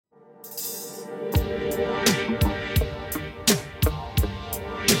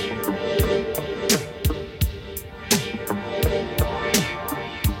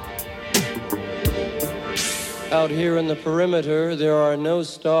Out here in the perimeter, there are no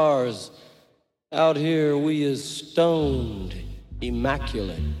stars. Out here, we is stoned,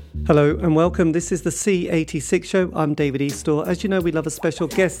 immaculate. Hello and welcome. This is the C86 show. I'm David Eastaugh. As you know, we love a special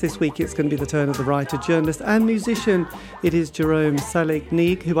guest this week. It's going to be the turn of the writer, journalist and musician. It is Jérôme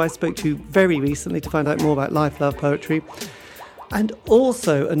Soligny, who I spoke to very recently to find out more about life, love, poetry. And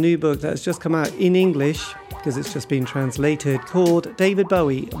also a new book that has just come out in English, because it's just been translated, called David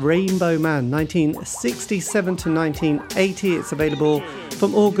Bowie Rainbowman, 1967 to 1980. It's available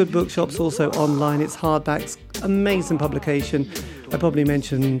from all good bookshops, also online. It's hardbacks, amazing publication. I probably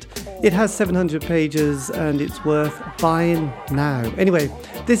mentioned it has 700 pages and it's worth buying now. Anyway,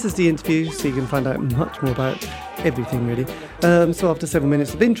 this is the interview, so you can find out much more about everything, really. So after 7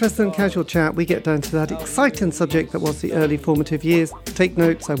 minutes of interest and casual chat, we get down to that exciting subject that was the early formative years. Take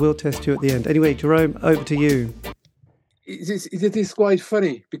notes, I will test you at the end. Anyway, Jérôme, over to you. It is quite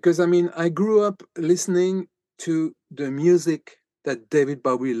funny because, I grew up listening to the music that David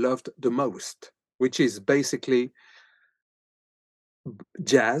Bowie loved the most, which is basically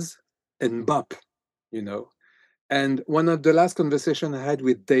jazz and bop, And one of the last conversations I had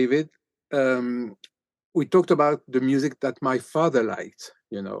with David, we talked about the music that my father liked,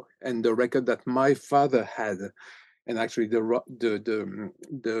 and the record that my father had. And actually the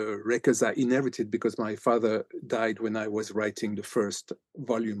records I inherited because my father died when I was writing the first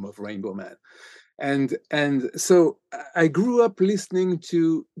volume of Rainbowman. And so I grew up listening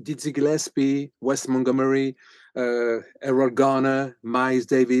to Dizzy Gillespie, Wes Montgomery, Errol Garner, Miles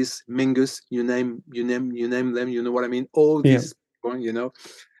Davis, Mingus, you name them, you know what I mean? All these,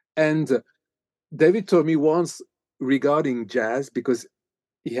 And David told me once regarding jazz, because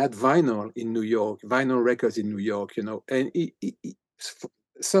he had vinyl records in New York, and he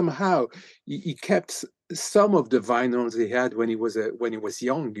somehow he kept some of the vinyls he had when he was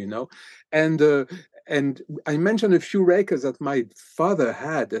young, and I mentioned a few records that my father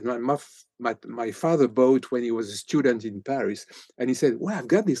had, and my father bought when he was a student in Paris, and he said, "Well, I've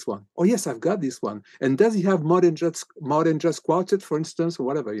got this one. Oh yes, I've got this one. And does he have modern jazz quartet, for instance, or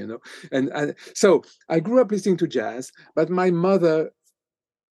whatever, And so I grew up listening to jazz, but my mother,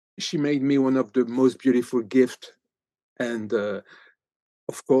 she made me one of the most beautiful gifts, and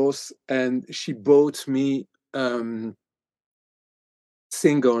of course, and she bought me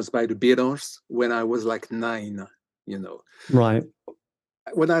singles by the Beatles when I was like 9, Right.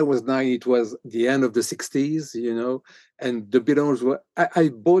 When I was 9, it was the end of the 60s, and the Beatles were, I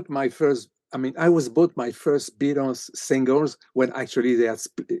bought my first, I was bought my first Beatles singles when actually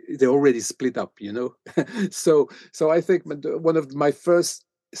they already split up, So I think one of my first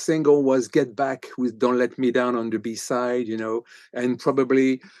single was Get Back with Don't Let Me Down on the B-side, and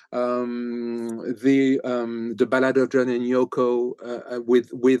probably the Ballad of John and Yoko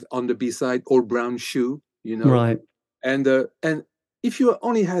with on the B-side Old Brown Shoe, Right. And if you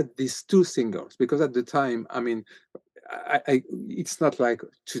only had these two singles, because at the time, it's not like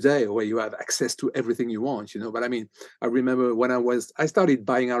today where you have access to everything you want, but I remember when I started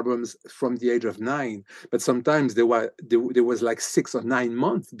buying albums from the age of 9, but sometimes there was like 6 or 9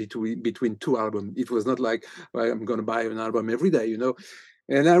 months between two albums. It was not like, well, I'm going to buy an album every day,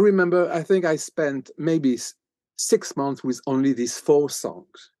 And I remember, I think I spent maybe 6 months with only these 4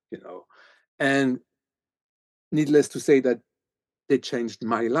 songs, and needless to say that they changed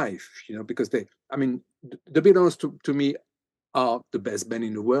my life, because the Beatles to me are the best band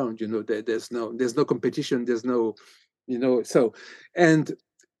in the world. There's no competition. There's no, so, and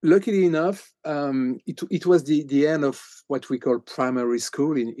luckily enough, it was the end of what we call primary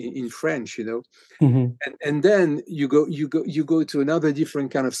school in French, Mm-hmm. and then you go to another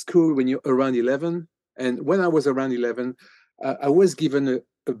different kind of school when you're around 11. And when I was around 11, I was given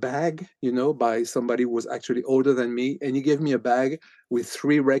a bag, by somebody who was actually older than me, and he gave me a bag with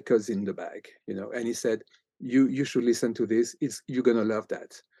 3 records in the bag, and he said, you should listen to this. You're gonna love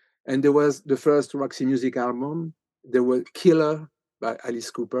that. And there was the first Roxy Music album. There was Killer by Alice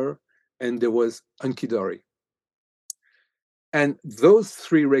Cooper, and there was Hunky Dory. And those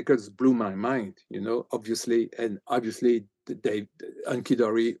 3 records blew my mind, obviously Hunky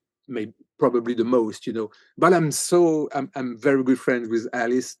Dory made probably the most, but I'm very good friends with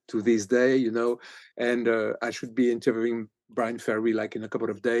Alice to this day, and I should be interviewing Brian Ferry like in a couple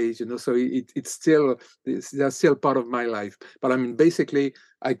of days, so they're still part of my life. But basically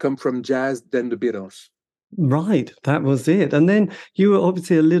I come from jazz, then the Beatles. Right, that was it. And then you were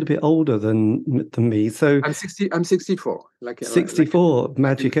obviously a little bit older than me, so I'm 64, 64,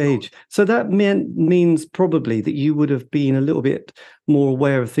 magic age. So that means probably that you would have been a little bit more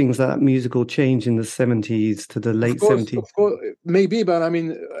aware of things like that musical change in the 70s to the late 70s? Of course, maybe, but I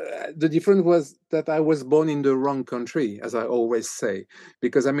mean, the difference was that I was born in the wrong country, as I always say,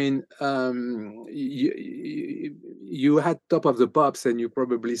 because I mean, you had Top of the Pops, and you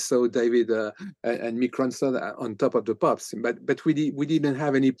probably saw David and Mick Ronson on Top of the Pops, but we didn't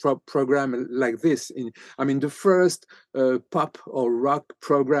have any program like this. I mean, the first pop or rock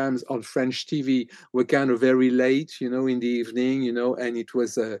programs on French TV were kind of very late, in the evening, and it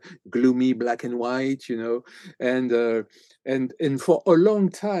was gloomy black and white, and for a long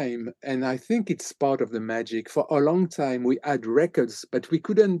time, and I think it's part of the magic, for a long time we had records, but we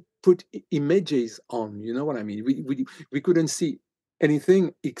couldn't put images on, you know what I mean? We couldn't see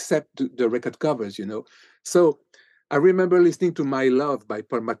anything except the record covers, So I remember listening to My Love by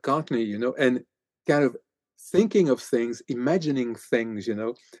Paul McCartney, and kind of thinking of things, imagining things,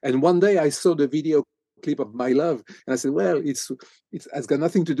 and one day I saw the video clip of My Love, and I said, well, it's got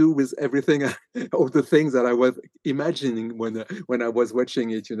nothing to do with everything, all the things that I was imagining when I was watching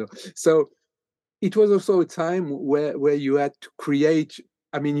it, So it was also a time where you had to create.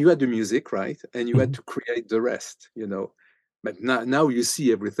 I mean, you had the music, right, and you had to create the rest, But now you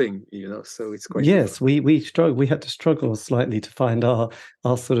see everything, So it's quite yes. different. We struggle. We had to struggle slightly to find our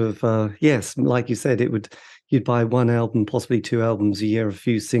sort of yes, like you said, you'd buy one album, possibly two albums a year, a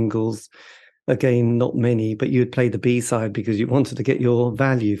few singles. Again, not many, but you'd play the B-side because you wanted to get your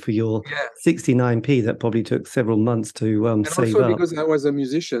value for your Yeah. 69p that probably took several months to And save also up. because I was a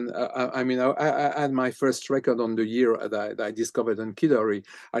musician, I mean, I had my first record on the year that I discovered on Kidori.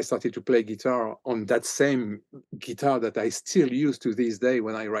 I started to play guitar on that same guitar that I still use to this day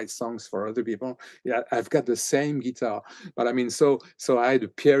when I write songs for other people. Yeah, I've got the same guitar. But I mean, so I had a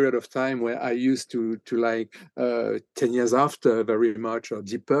period of time where I used to like 10 years after very much, or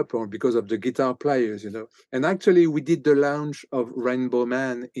Deep Purple, because of the guitar players, And actually, we did the launch of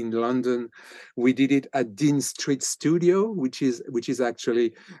Rainbowman in London. We did it at Dean Street Studio, which is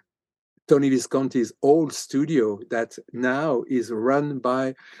actually Tony Visconti's old studio that now is run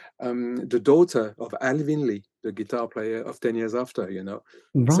by the daughter of Alvin Lee, the guitar player of 10 Years After,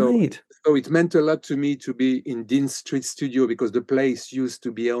 So, Right. so it meant a lot to me to be in Dean Street Studio because the place used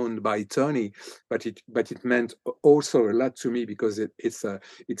to be owned by Tony, but it meant also a lot to me because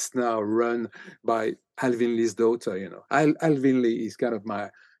it's now run by Alvin Lee's daughter, Alvin Lee is kind of my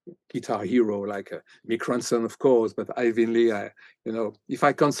guitar hero, like Mick Ronson, of course, but Alvin Lee. If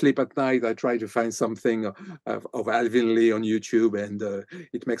I can't sleep at night, I try to find something of Alvin Lee on YouTube, and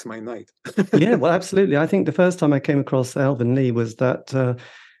it makes my night. Yeah, well, absolutely. I think the first time I came across Alvin Lee was that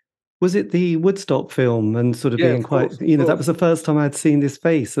was it the Woodstock film, and sort of Yeah, being of quite, course, that was the first time I'd seen this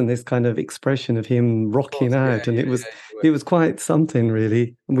face and this kind of expression of him of rocking course. Yeah, out, and yeah, it was yeah. it was quite something,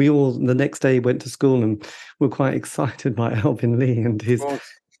 really. We all the next day went to school and were quite excited by Alvin Lee and Of his. course,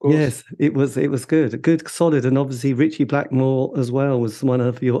 of course. Yes, it was good, solid, and obviously Richie Blackmore as well was one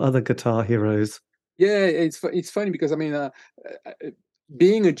of your other guitar heroes. Yeah, it's funny because I mean,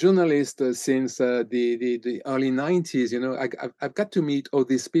 being a journalist since the early 90s, I've got to meet all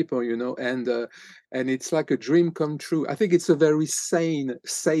these people, and it's like a dream come true. I think it's a very sane,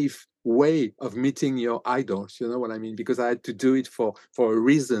 safe way of meeting your idols. You know what I mean? Because I had to do it for a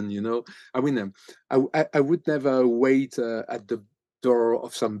reason. I mean, I would never wait at the door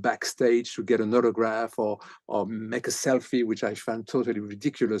of some backstage to get an autograph or make a selfie, which I found totally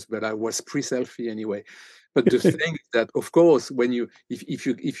ridiculous, but I was pre-selfie anyway. But the thing is that, of course, when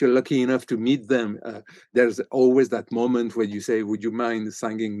if you're lucky enough to meet them, there's always that moment where you say, "Would you mind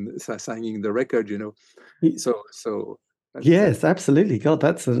signing the record?" So that Yes, absolutely. God,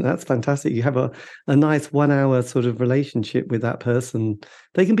 that's fantastic. You have a nice 1 hour sort of relationship with that person.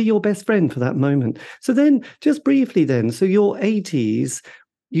 They can be your best friend for that moment. So then, just briefly then, so your 80s,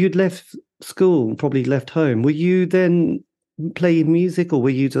 you'd left school, probably left home. Were you then playing music, or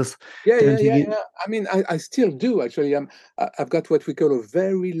were you just Yeah, going yeah, to yeah, yeah. I mean, I still do actually. I've got what we call a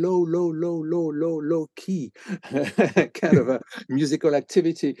very low key kind of a musical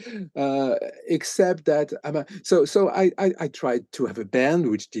activity. Except that I tried to have a band,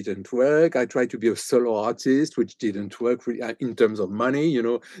 which didn't work. I tried to be a solo artist, which didn't work really, in terms of money.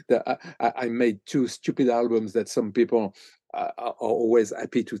 I made two stupid albums that some people are always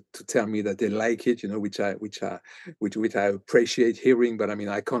happy to tell me that they like it. Which I appreciate hearing, but I mean,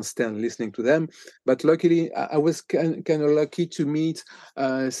 I can't stand listening to them. But luckily, I was kind of lucky to meet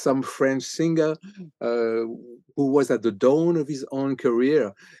some French singer who was at the dawn of his own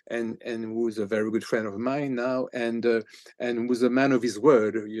career, and who is a very good friend of mine now, and was a man of his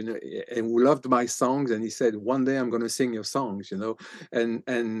word, and who loved my songs. And he said, "One day I'm going to sing your songs,"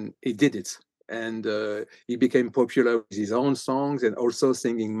 and he did it. and he became popular with his own songs and also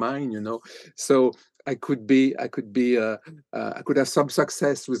singing mine, So I could have some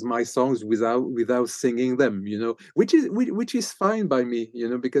success with my songs without singing them, which is fine by me,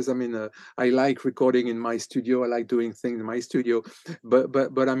 because I mean, I like recording in my studio. I like doing things in my studio,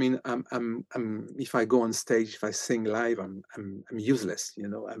 but I mean, I'm if I go on stage, if I sing live, I'm useless,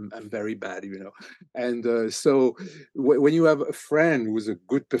 I'm very bad, and so when you have a friend who's a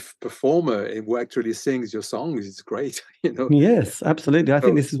good performer and who actually sings your songs, it's great, Yes, absolutely. I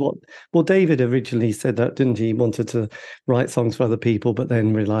think So, this is well, David originally said that, didn't he? He wanted to write songs for other people, but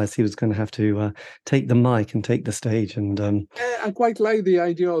then realized he was going to have to take the mic and take the stage. And I quite like the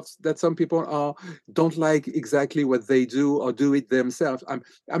idea of that some people don't like exactly what they do or do it themselves.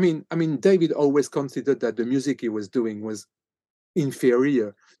 I mean, David always considered that the music he was doing was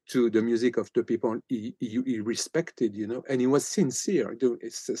inferior to the music of the people he respected, and he was sincere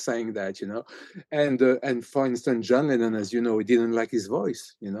saying that, and for instance, John Lennon, as you know, he didn't like his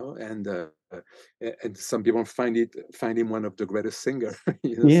voice, and some people find him one of the greatest singer.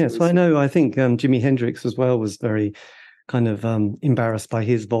 yes, I know. I think Jimi Hendrix as well was very kind of embarrassed by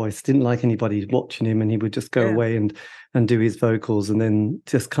his voice, didn't like anybody watching him, and he would just go Yeah. away and do his vocals and then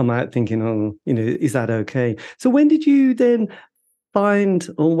just come out thinking, oh, is that okay? So when did you then find,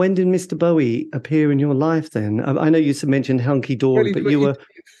 or when did Mr. Bowie appear in your life then? I know you mentioned Hunky Well, Dory, but you were...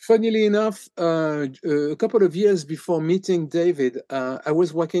 funnily enough, a couple of years before meeting David, I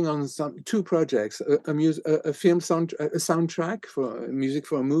was working on two projects: a film soundtrack for music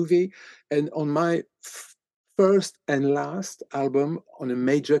for a movie, and on my first and last album on a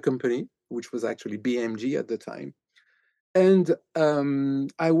major company, which was actually BMG at the time. And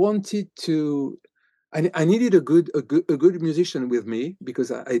I wanted to. I needed a good musician with me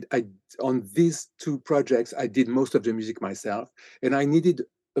because I on these two projects I did most of the music myself, and I needed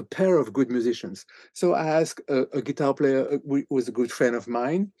a pair of good musicians. So I asked a guitar player who was a good friend of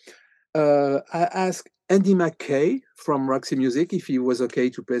mine. I asked Andy McKay from Roxy Music if he was okay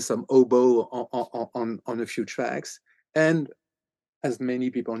to play some oboe on a few tracks. And as many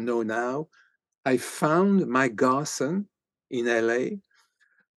people know now, I found Mike Garson in LA,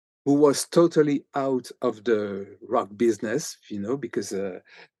 who was totally out of the rock business, because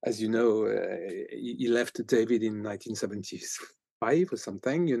as you know, he left David in 1975 or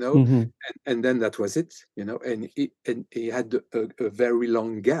something, Mhm. and then that was it, and he had a very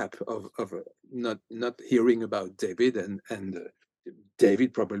long gap of not hearing about David, and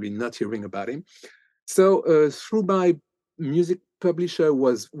David probably not hearing about him. So through my music publisher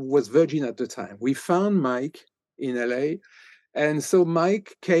was Virgin at the time, we found Mike in LA. And so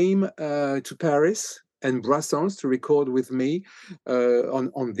Mike came to Paris and Brussels to record with me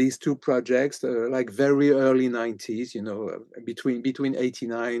on these two projects, like very early 90s, between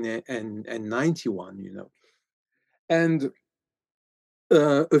 89 and 91, And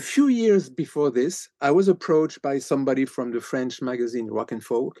a few years before this, I was approached by somebody from the French magazine Rock and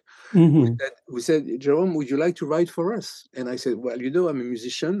Folk, Mhm. who said, Jerome, would you like to write for us? And I said, well, I'm a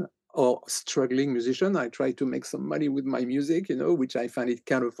musician or struggling musician. I try to make some money with my music, which I find it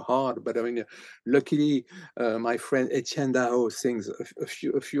kind of hard. But I mean, luckily, my friend Etienne Dao sings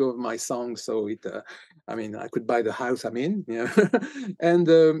a few of my songs, so I could buy the house I'm in, and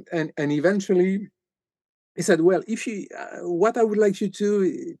eventually he said, well, if you, what I would like you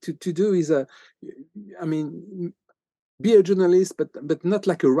to do is, I mean, be a journalist, but not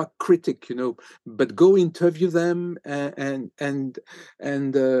like a rock critic, but go interview them and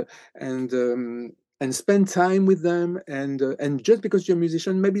and spend time with them, and just because you're a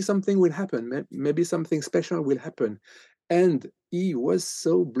musician, maybe something will happen, maybe something special will happen. And he was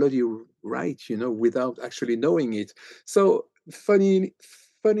so bloody right, without actually knowing it. So funny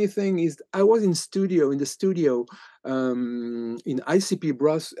thing is, I was in the studio in ICP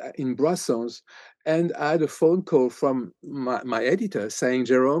in Brussels, and I had a phone call from my editor saying,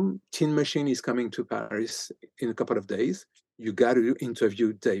 Jerome, Tin Machine is coming to Paris in a couple of days. You got to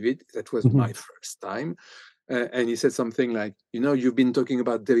interview David. That was my Mhm. first time. And he said something like, you've been talking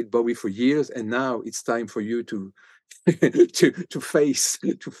about David Bowie for years, and now it's time for you to to face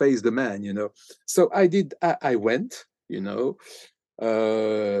the man, So I did. I went,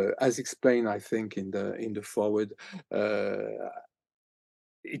 as explained, I think in the forward.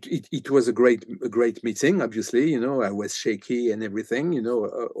 It was a great meeting. Obviously, I was shaky and everything.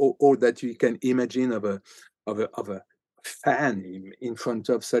 All that you can imagine of a fan in front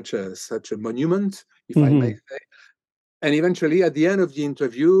of such a monument, if I may Mhm. say. And eventually, at the end of the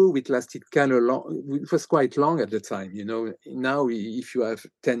interview, it lasted kind of long. It was quite long at the time, you know. Now, if you have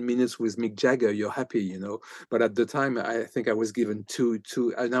 10 minutes with Mick Jagger, you're happy, you know. But at the time, I think I was given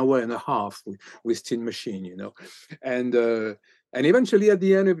an hour and a half with Tin Machine, you know. And eventually, at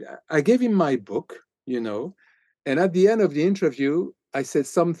the end of, I gave him my book, you know. And at the end of the interview, I said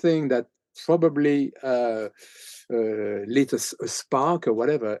something that probably lit a spark or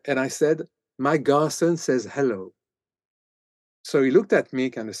whatever. And I said, "My Garson says hello." So he looked at me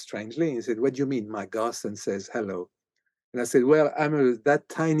kind of strangely and he said, "What do you mean, my Garson says hello?" And I said, "Well, I'm that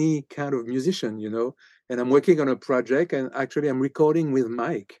tiny kind of musician, you know, and I'm working on a project and actually I'm recording with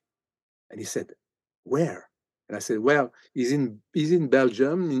Mike." And he said, "Where?" And I said, "Well, he's in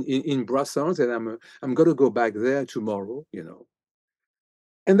Belgium, in Brussels, and I'm going to go back there tomorrow, you know."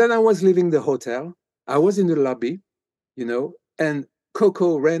 And then I was leaving the hotel. I was in the lobby, you know, and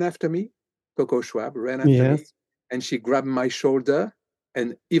Coco ran after me. Coco Schwab ran after me, Yes. and she grabbed my shoulder.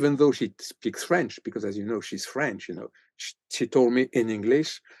 And even though she speaks French, because as you know, she's French, you know, she told me in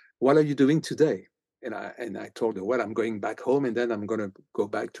English, "What are you doing today?" And I told her, "Well, I'm going back home, and then I'm going to go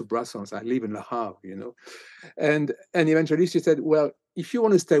back to Brussels. I live in Le Havre, you know." And eventually she said, "Well, if you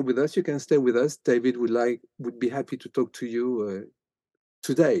want to stay with us, you can stay with us. David would be happy to talk to you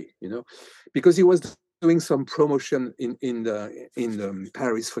today, you know," because he was doing some promotion in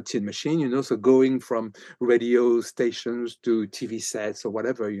Paris for Tin Machine, you know, so going from radio stations to TV sets or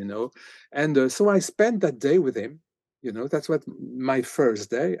whatever, you know, and so I spent that day with him, you know. That's what my first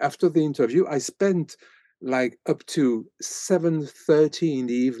day. After the interview, I spent like up to 7:30 in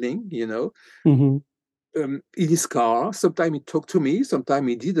the evening, you know, Hmm. in his car. Sometimes he talked to me, sometimes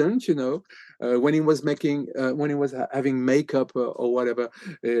he didn't, you know. When he was having makeup or whatever,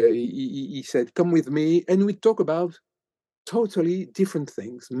 he said, "Come with me," and we talk about totally different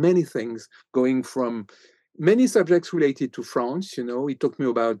things, many things, going from many subjects related to France. You know, he talked to me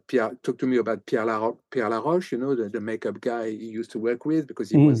about Pierre Laroche, you know, the makeup guy he used to work with because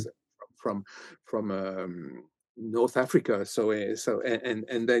he Mm. was from North Africa.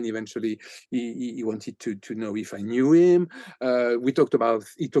 And then eventually he wanted to know if I knew him. He talked about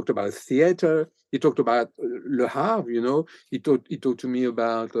theater. He talked about Le Havre, you know. He talked to me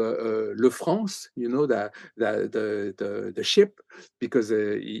about Le France, you know, the ship, because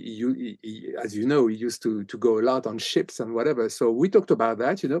as you know, he used to go a lot on ships and whatever. So we talked about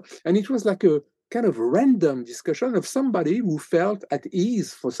that, you know, and it was like a kind of random discussion of somebody who felt at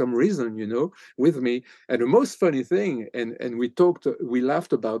ease for some reason, you know, with me. And the most funny thing, and we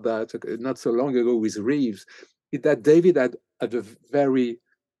laughed about that not so long ago with Reeves, is that David had a very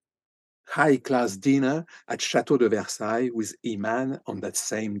high-class dinner at Chateau de Versailles with Iman on that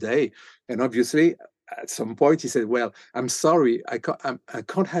same day. And obviously, at some point, he said, "Well, I'm sorry, I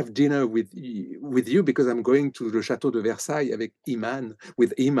can't have dinner with you because I'm going to the Chateau de Versailles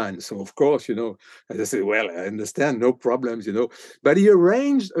with Iman." So of course, you know, I said, "Well, I understand, no problems, you know." But he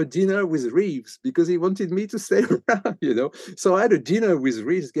arranged a dinner with Reeves because he wanted me to stay around, you know. So I had a dinner with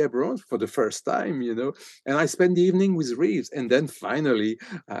Reeves Gabriel for the first time, you know, and I spent the evening with Reeves. And then finally,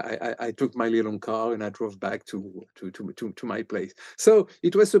 I took my little car and I drove back to my place. So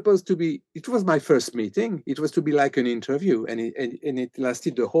it was my first meeting. It was to be like an interview, and it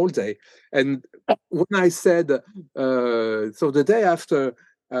lasted the whole day. And when I said, so the day after,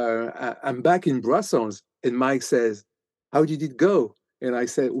 I'm back in Brussels, and Mike says, "How did it go?" And I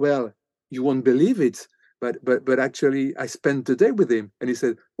said, "Well, you won't believe it, but actually I spent the day with him." And he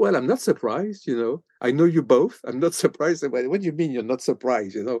said, "Well, I'm not surprised, you know. I know you both. I'm not surprised." What do you mean you're not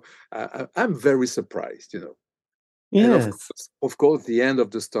surprised? You know, I'm very surprised, you know. And Yes. of course, the end of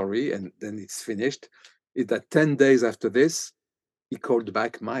the story, and then it's finished, is that 10 days after this, he called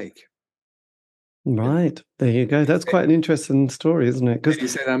back Mike. You know, Right. There you go. That's quite an interesting story, isn't it? and Because he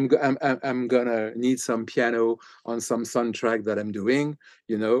said, I'm gonna need some piano on some soundtrack that I'm doing.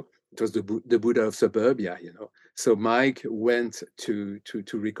 You know, it was the Buddha of Suburbia. You know, so Mike went to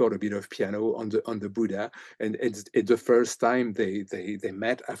record a bit of piano on the Buddha, and it's the first time they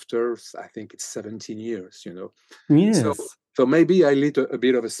met after, I think it's 17 years. You know, so yes. so maybe I lit a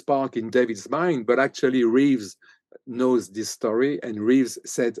bit of a spark in David's mind, but actually Reeves knows this story, and Reeves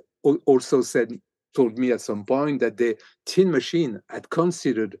also told me at some point that the Tin Machine had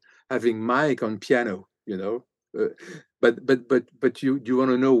considered having Mike on piano, you know. Uh, but you want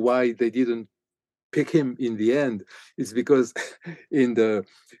to know why they didn't pick him in the end? It's because in the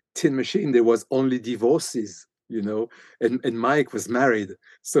Tin Machine there was only divorces, you know, and Mike was married.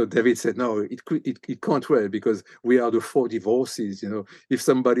 So David said, "No, it can't work because we are the four divorces, you know. If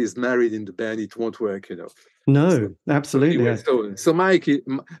somebody is married in the band, it won't work, you know." No, absolutely. So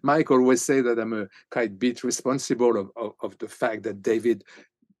Mike always say that I'm a quite bit responsible of the fact that David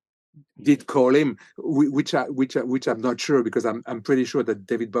did call him, which I'm not sure, because I'm pretty sure that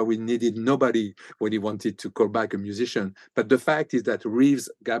David Bowie needed nobody when he wanted to call back a musician. But the fact is that Reeves,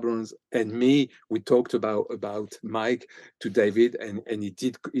 Gabrons, and me, we talked about Mike to David, and he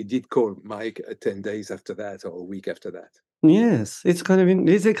did call Mike 10 days after that, or a week after that. Yes, it's kind of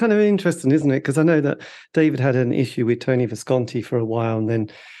interesting, isn't it? Because I know that David had an issue with Tony Visconti for a while, and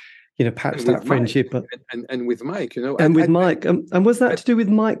then patched that friendship. But and with Mike, and with Mike, and was that to do with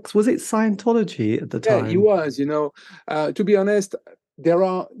Mike's? Was it Scientology at the time? Yeah, he was. To be honest, there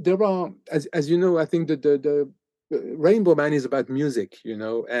are as you know, I think that the Rainbowman is about music,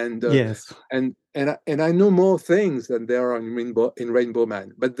 and yes, and I know more things than there are in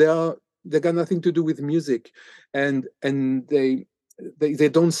Rainbowman, but they got nothing to do with music, and they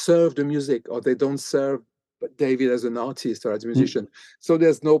don't serve the music, or they don't serve David as an artist or as a musician. So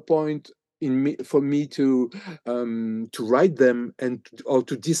there's no point for me to write them or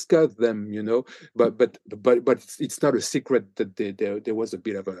to discuss them, but it's not a secret that there was a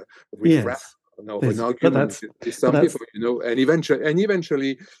bit of a riff-raff, an argument with some people, and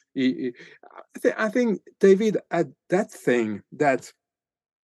eventually I think David had that thing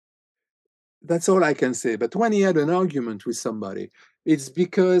that's all I can say. But when he had an argument with somebody, it's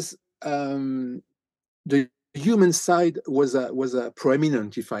because the human side was a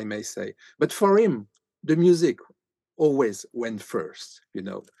prominent, if I may say. But for him, the music always went first,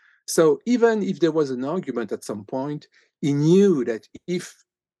 So even if there was an argument at some point, he knew that if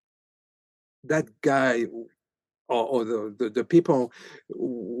that guy or the people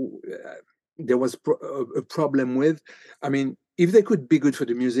there was a problem with, I mean, if they could be good for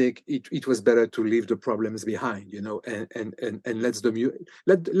the music, it was better to leave the problems behind, and let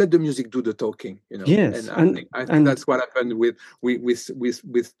the music do the talking, Yes, and I think that's what happened with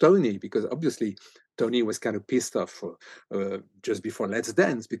Tony, because obviously Tony was kind of pissed off just before Let's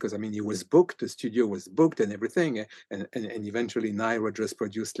Dance, because I mean he was booked, the studio was booked and everything, and eventually Naira just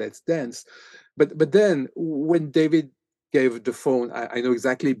produced Let's Dance, but then when David gave the phone, I know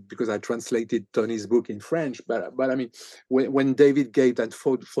exactly because I translated Tony's book in French, but I mean, when David gave that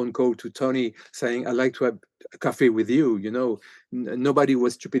phone call to Tony saying, I'd like to have a coffee with you, nobody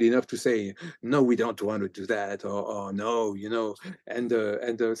was stupid enough to say, no, we don't want to do that, or no,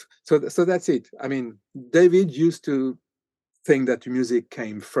 so that's it. I mean, David used to think that music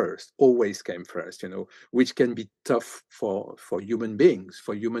always came first, which can be tough for human beings,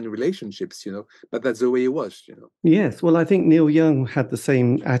 for human relationships, but that's the way it was, Yes, well, I think Neil Young had the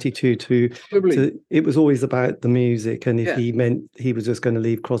same attitude to it was always about the music, and if he meant he was just going to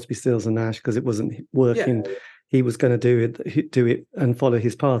leave Crosby, Stills and Nash because it wasn't working, he was going to do it and follow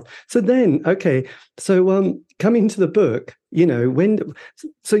his path. So then, okay, so coming to the book,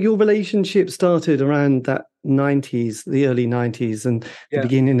 so your relationship started around that 90s, the early 90s, and the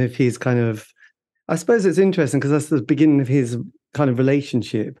beginning of his kind of, I suppose it's interesting because that's the beginning of his kind of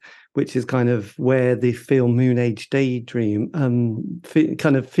relationship, which is kind of where the film Moon Age Daydream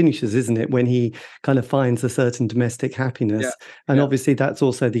kind of finishes, isn't it? When he kind of finds a certain domestic happiness. And obviously that's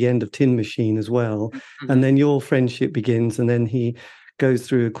also the end of Tin Machine as well. Mm-hmm. And then your friendship begins, and then he goes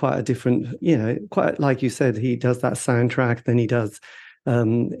through quite a different, quite like you said, he does that soundtrack, then he does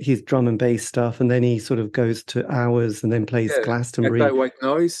his drum and bass stuff, and then he sort of goes to Hours and then plays Glastonbury. Black Tie White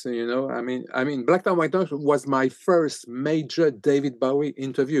Noise, I mean, Black Tie White Noise was my first major David Bowie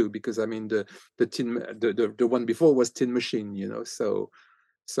interview, because I mean the one before was Tin Machine, so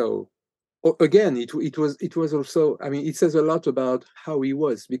again it was also, I mean, it says a lot about how he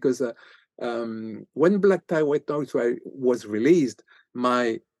was, because when Black Tie White Noise was released,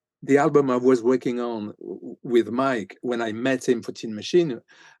 the album I was working on with Mike when I met him for Tin Machine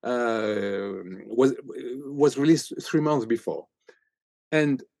was released 3 months before.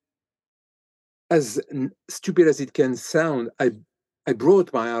 And as stupid as it can sound, I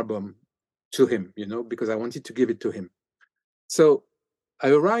brought my album to him, because I wanted to give it to him. So I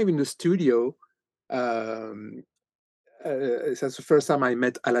arrived in the studio. That's the first time I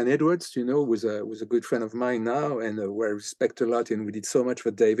met Alan Edwards, was a good friend of mine now, and who I respect a lot, and we did so much for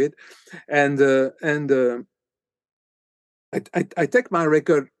David. And I take my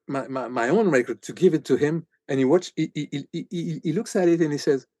record, my own record, to give it to him, and he looks at it and he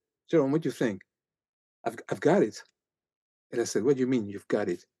says, Jérôme, what do you think? I've got it. And I said, what do you mean you've got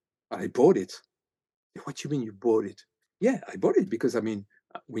it? I bought it. What do you mean you bought it? Yeah, I bought it because, I mean,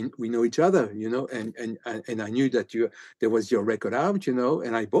 we know each other, and I knew that there was your record out,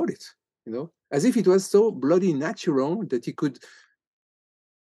 and I bought it, as if it was so bloody natural that he could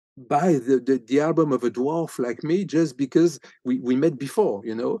buy the album of a dwarf like me just because we met before,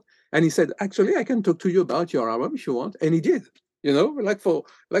 you know? And he said, actually, I can talk to you about your album if you want. And he did, you know, for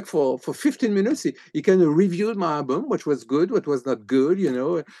 15 minutes, he kind of reviewed my album, what was good, what was not good, you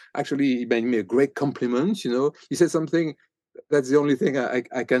know. Actually, he made me a great compliment, you know. He said something, that's the only thing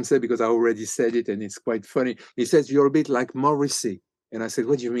I can say because I already said it and it's quite funny. He says, you're a bit like Morrissey. And I said,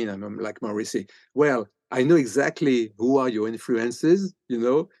 what do you mean I'm like Morrissey? Well, I know exactly who are your influences, you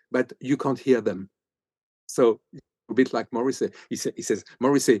know, but you can't hear them. So a bit like Morrissey. He says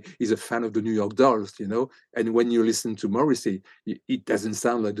Morrissey is a fan of the New York Dolls, you know, and when you listen to Morrissey, it doesn't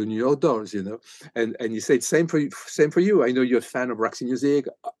sound like the New York Dolls, you know. And he said same for you, same for you. I know you're a fan of Roxy music,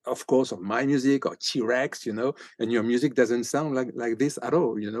 of course, of my music or T-Rex, you know, and your music doesn't sound like this at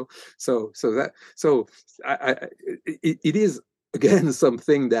all, you know. So it is again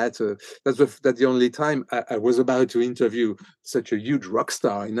something that that's the only time I was about to interview such a huge rock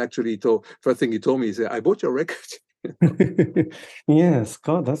star. And actually, first thing he told me is, "I bought your record." Yes,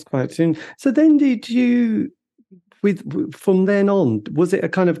 God, that's quite soon. So then, did you, from then on, was it a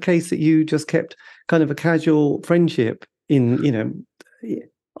kind of case that you just kept kind of a casual friendship in, you know?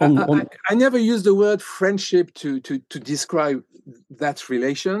 I never use the word friendship to describe that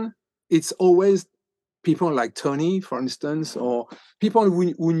relation. It's always people like Tony, for instance, or people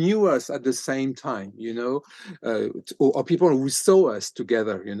who knew us at the same time, you know, or people who saw us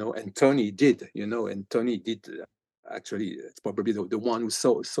together, you know, and Tony did, you know, and Tony did. Actually, it's probably the one who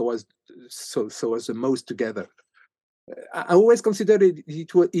saw us the most together. I always considered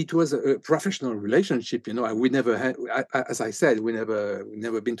it was a professional relationship. You know, we never had, as I said, we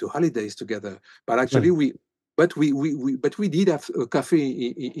never been to holidays together. But actually, No. but we did have a cafe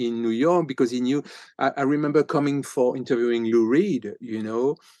in New York because he knew. I remember coming for interviewing Lou Reed, you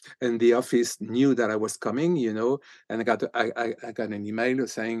know, and the office knew that I was coming, you know, and I got an email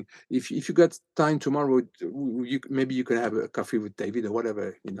saying if you got time tomorrow, maybe you can have a coffee with David or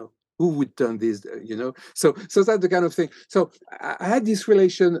whatever, you know. Who would turn this, you know? So that's the kind of thing. So I had this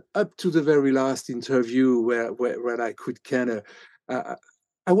relation up to the very last interview where I could kind of.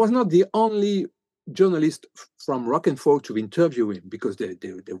 I was not the only journalist from rock and folk to interview him because there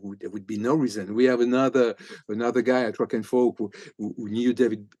would be no reason. We have another guy at rock and folk who knew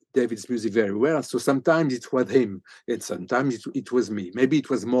David's music very well. So sometimes it was him, and sometimes it was me. Maybe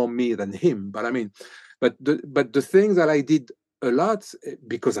it was more me than him. But I mean, but the thing that I did a lot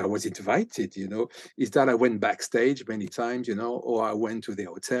because I was invited, you know, is that I went backstage many times, you know, or I went to the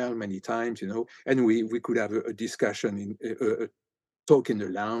hotel many times, you know, and we could have a discussion in talk in the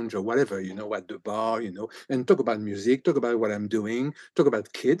lounge or whatever, you know, at the bar, you know, and talk about music, talk about what I'm doing, talk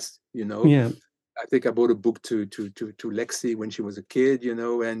about kids, you know. Yeah. I think I bought a book to Lexi when she was a kid, you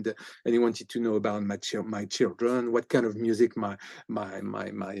know, and he wanted to know about my children, what kind of music my my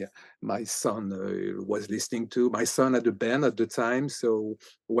my my son was listening to. My son had a band at the time, so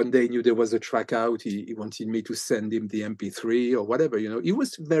one day he knew there was a track out. He wanted me to send him the MP3 or whatever, you know. He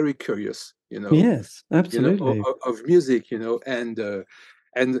was very curious, Yes, you know, absolutely. of music, you know, and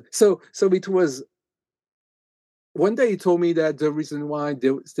so it was one day he told me that the reason why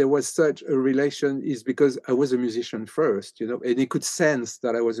there was such a relation is because I was a musician first, you know, and he could sense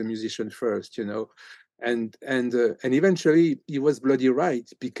that I was a musician first, you know, and eventually he was bloody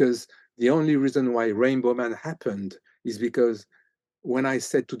right because the only reason why Rainbowman happened is because when I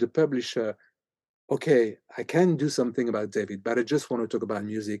said to the publisher, okay, I can do something about David, but I just want to talk about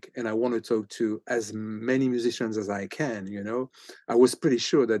music and I want to talk to as many musicians as I can, you know. I was pretty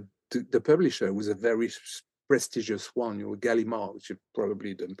sure that the publisher was a very prestigious one, you know, Gallimard, which is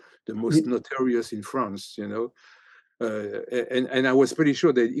probably the most notorious in France, you know. And I was pretty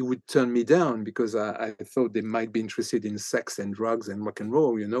sure that he would turn me down because I thought they might be interested in sex and drugs and rock and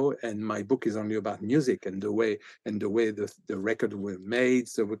roll, you know. And my book is only about music and the way the record were made,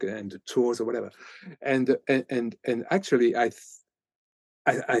 so and the tours or whatever. And actually, I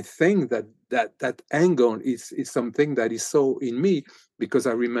think that angle is something that is so in me because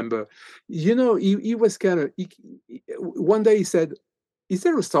I remember, you know, he was kind of one day he said, "Is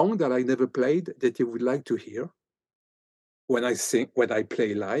there a song that I never played that you would like to hear?" When I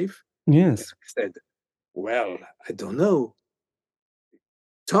play live, and Yes. I said, "Well, I don't know,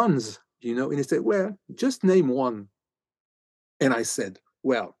 tons, you know." And he said, "Well, just name one." And I said,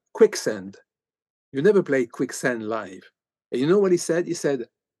 "Well, Quicksand. You never played Quicksand live." And you know what he said? He said,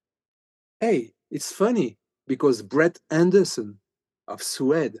 "Hey, it's funny because Brett Anderson of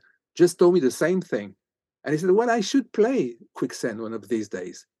Suede just told me the same thing." And he said, "Well, I should play Quicksand one of these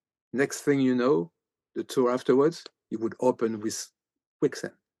days." Next thing you know, the tour afterwards, he would open with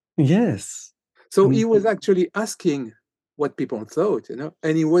Quicksand. Yes. So he And was actually asking what people thought,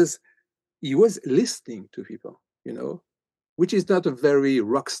 and he was listening to people, which is not a very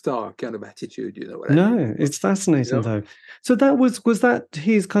rock star kind of attitude, you know what I mean? No, it's fascinating You know? though. So that was that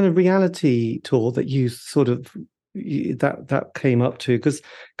his kind of reality tour that you sort of that came up to? Because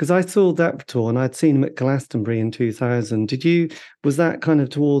I saw that tour and I'd seen him at Glastonbury in 2000. Was that kind of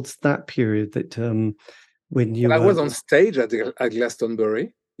towards that period that when you Well, I were? was on stage at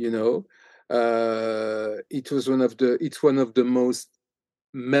Glastonbury, it's one of the most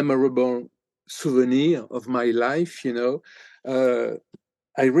memorable souvenir of my life,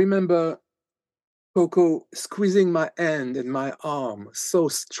 I remember Coco squeezing my hand and my arm so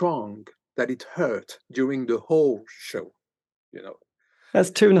strong that it hurt during the whole show, you know.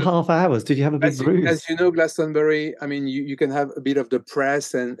 That's 2.5 hours. Did you have a big As bruise? you know, Glastonbury, I mean, you can have a bit of the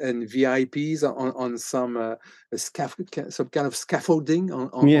press and VIPs on some some kind of scaffolding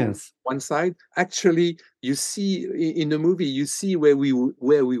on Yes. one side. Actually, you see in the movie, you see where we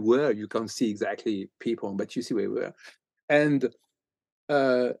were. You can't see exactly people, but you see where we were. And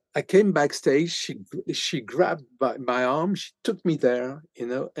I came backstage. She grabbed my arm. She took me there,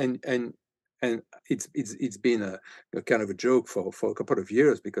 and it's been a kind of a joke for a couple of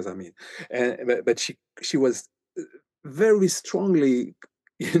years because I mean, but she was very strongly,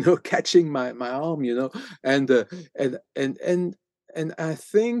 catching my arm, and and and and and I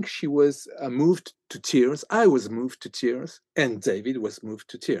think she was moved to tears. I was moved to tears, and David was moved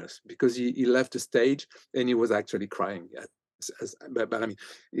to tears because he left the stage and he was actually crying. But I mean,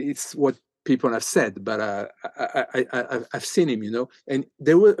 it's what people have said, but I've seen him, and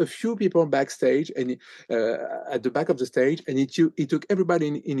there were a few people backstage and at the back of the stage, and he took everybody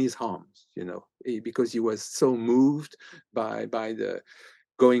in his arms, because he was so moved by the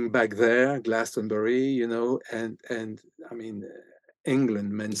going back there, Glastonbury, and I mean,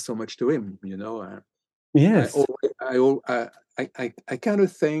 England meant so much to him, I Yes. always, I kind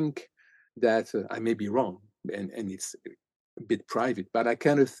of think that I may be wrong, and it's a bit private, but I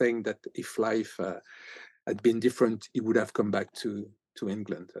kind of think that if life had been different, he would have come back to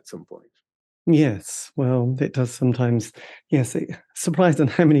England at some point. Yes. Well, it does sometimes. Yes. Surprised on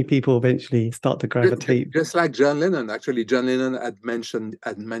how many people eventually start to gravitate. Just like John Lennon, actually, John Lennon had mentioned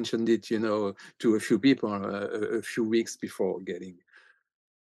it, to a few people a few weeks before getting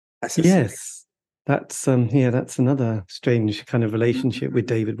assassinated. Yes. That's that's another strange kind of relationship with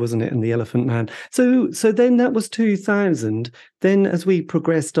David, wasn't it? And the Elephant Man. So then that was 2000. Then as we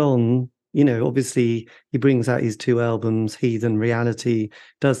progressed on, obviously he brings out his 2 albums, Heathen Reality,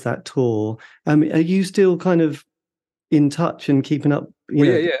 does that tour. Are you still kind of in touch and keeping up, Well,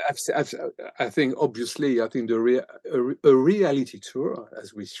 yeah. I think obviously, I think a reality tour,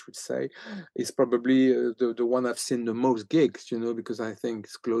 as we should say, is probably the one I've seen the most gigs. Because I think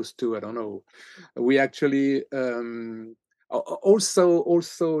it's close to, I don't know. We actually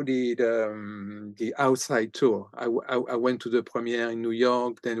also the outside tour. I went to the premiere in New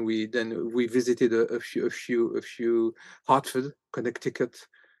York. Then we visited a few Hartford, Connecticut,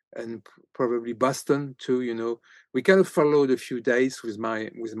 and probably Boston too. We kind of followed a few days with my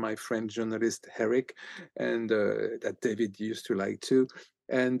friend journalist Eric, and that David used to like too.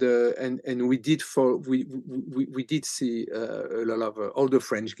 And we did we did see a lot of all the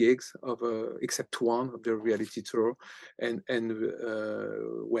French gigs of except one of the reality tour, and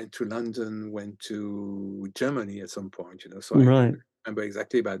went to London, went to Germany at some point. So I right. remember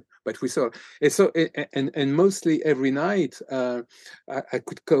exactly, but we saw it. So and mostly every night I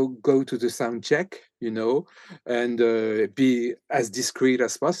could go to the sound check, and be as discreet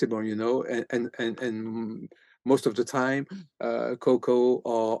as possible, and most of the time, Coco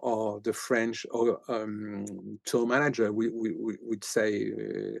or the French or tour manager would say,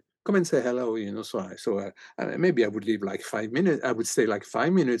 "Come and say hello," maybe I would leave like 5 minutes. I would stay like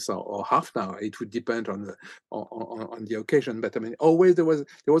 5 minutes or half an hour. It would depend on the occasion. But I mean, always there was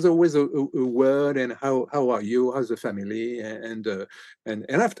always a word, and how are you? How's the family? And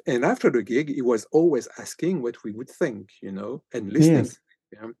after the gig, he was always asking what we would think, and listening. Yes.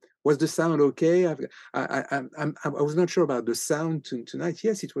 Was the sound okay? I was not sure about the sound tonight.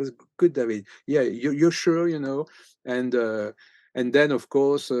 Yes, it was good, David. Yeah, you're sure, and then of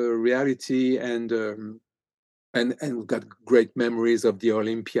course reality and we've got great memories of the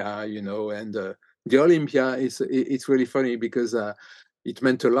Olympia, and the Olympia it's really funny because it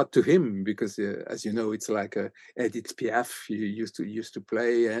meant a lot to him because, as you know, it's like Edith Piaf used to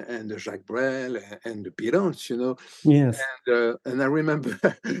play, and Jacques Brel and the Beatles, Yes. and I remember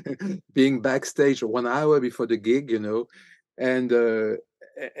being backstage 1 hour before the gig, and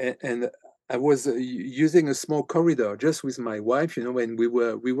I was using a small corridor just with my wife, when we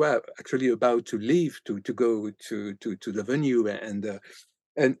were actually about to leave to go to the venue, and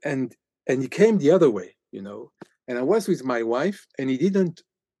and and he came the other way, and I was with my wife, and he didn't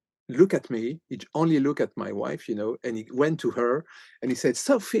look at me. He only looked at my wife, and he went to her and he said,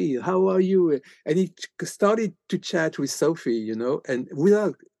 "Sophie, how are you?" And he started to chat with Sophie, and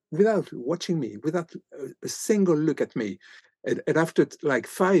without watching me, without a single look at me. And after like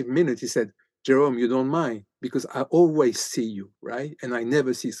 5 minutes, he said, "Jerome, you don't mind because I always see you, right? And I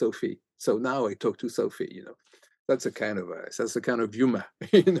never see Sophie. So now I talk to Sophie. That's a kind of humor,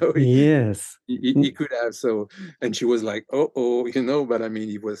 Yes. he could have. So, and she was like, oh, but I mean,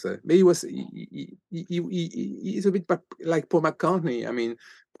 he's a bit like Paul McCartney. I mean,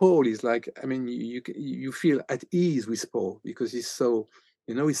 Paul is like, I mean, you feel at ease with Paul because he's so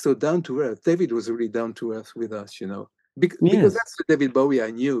down to earth. David was really down to earth with us, because Yes. that's the David Bowie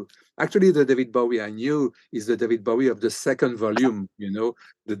I knew. Actually, the David Bowie I knew is the David Bowie of the second volume, the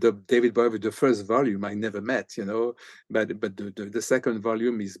David Bowie of the first volume I never met, but the second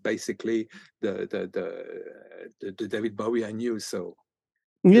volume is basically the David Bowie I knew. So,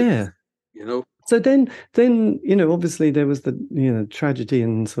 Yeah. you know, So then, obviously there was the tragedy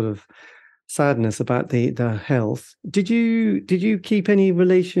and sort of sadness about the health. Did you keep any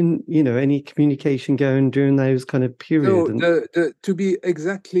relation, any communication going during those kind of period? no, to be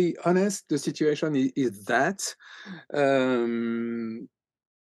exactly honest, the situation is that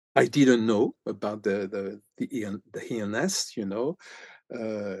I didn't know about the illness,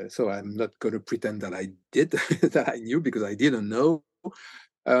 so I'm not going to pretend that I did, that I knew, because I didn't know.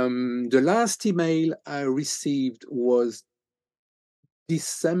 The last email I received was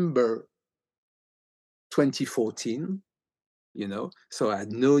December 2014, so I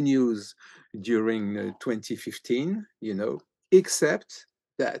had no news during 2015, except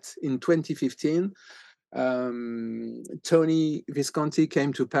that in 2015, Tony Visconti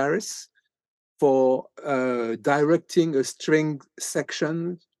came to Paris for directing a string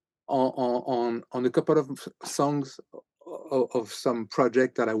section on a couple of songs of some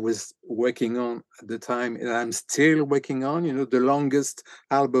project that I was working on at the time, and I'm still working on. The longest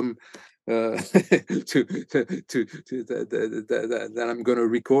album that I'm going to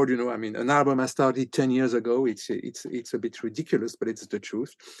record. I mean, an album I started 10 years ago. It's a bit ridiculous, but it's the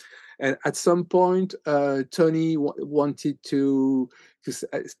truth. And at some point, Tony wanted to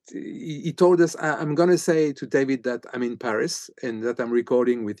he told us, I'm going to say to David that I'm in Paris and that I'm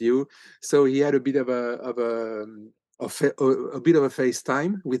recording with you. So he had a bit of a bit of a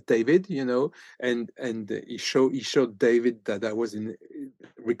FaceTime with David, and he showed David that I was in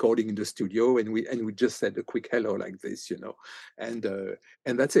recording in the studio, and we just said a quick hello like this, and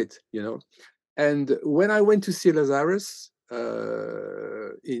that's it, And when I went to see Lazarus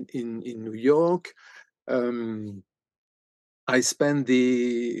in New York, I spent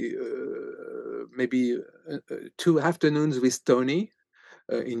the maybe 2 afternoons with Tony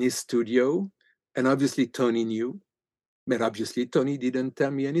in his studio, and obviously Tony knew. But obviously, Tony didn't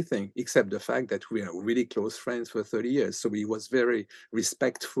tell me anything except the fact that we are really close friends for 30 years. So he was very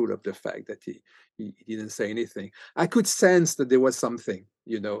respectful of the fact that he didn't say anything. I could sense that there was something,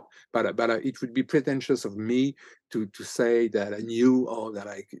 but it would be pretentious of me to say that I knew or that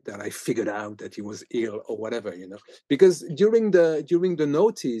I figured out that he was ill or whatever, because during the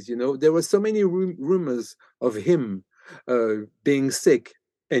notice, there were so many rumors of him being sick,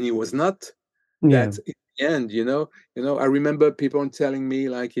 and he was not. Yeah. That in the end, I remember people telling me,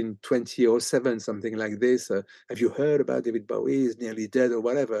 like in 2007, something like this, have you heard about David Bowie? He's nearly dead or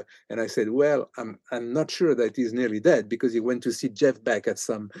whatever. And I said, well, I'm not sure that he's nearly dead, because he went to see Jeff Beck at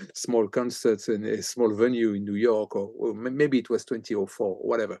some small concerts in a small venue in New York, or maybe it was 2004,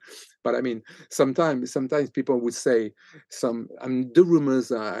 whatever. But I mean, sometimes people would say the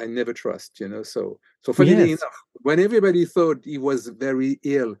rumors I never trust, So funnily enough, when everybody thought he was very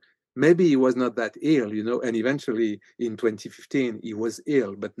ill, maybe he was not that ill, and eventually in 2015 he was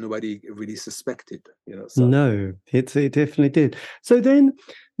ill, but nobody really suspected, So. No, it definitely did. So then,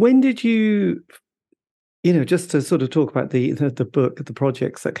 when did you, just to sort of talk about the book, the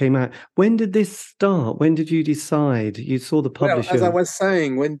projects that came out, when did this start? When did you decide? You saw the publisher. Well, as I was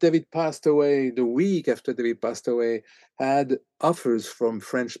saying, when David passed away, the week after David passed away, I had offers from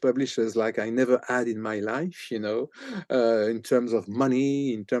French publishers like I never had in my life, in terms of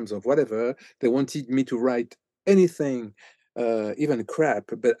money, in terms of whatever. They wanted me to write anything, even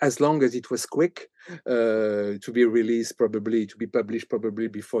crap, but as long as it was quick, to be released probably, to be published probably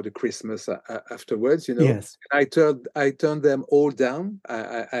before the Christmas afterwards, Yes. I turned them all down.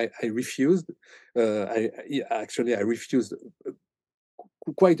 I refused. I refused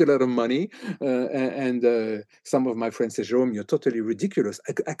quite a lot of money. And some of my friends say, Jérôme, you're totally ridiculous.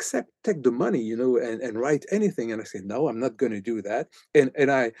 Accept, take the money, and write anything. And I said, no, I'm not going to do that. And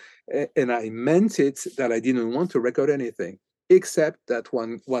I meant it that I didn't want to record anything, except that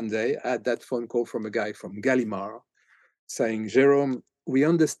one day I had that phone call from a guy from Gallimard saying, Jérôme, we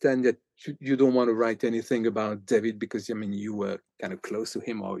understand that you don't want to write anything about David because, you were kind of close to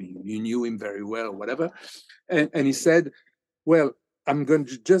him, or you knew him very well, or whatever. And he said, well,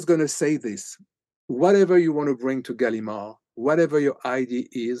 just going to say this. Whatever you want to bring to Gallimard, whatever your idea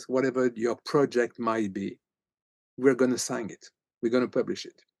is, whatever your project might be, we're going to sign it. We're going to publish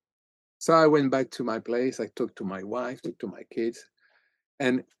it. So I went back to my place. I talked to my wife, talked to my kids.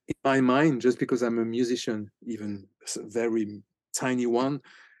 And in my mind, just because I'm a musician, even a very tiny one,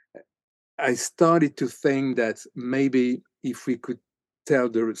 I started to think that maybe if we could tell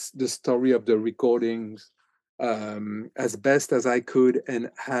the story of the recordings as best as I could, and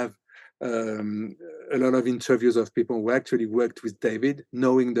have a lot of interviews of people who actually worked with David,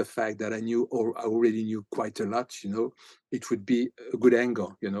 knowing the fact that I already knew quite a lot, it would be a good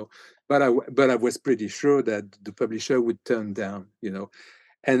angle, But I was pretty sure that the publisher would turn down,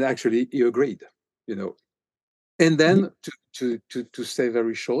 and actually he agreed, And then to say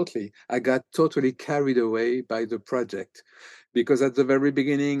very shortly, I got totally carried away by the project, because at the very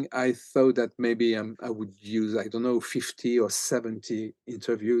beginning, I thought that maybe I would use, 50 or 70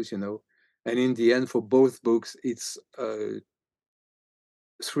 interviews, And in the end, for both books, it's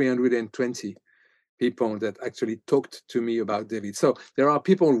 320 people that actually talked to me about David. So there are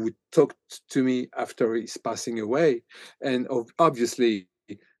people who talked to me after his passing away, and obviously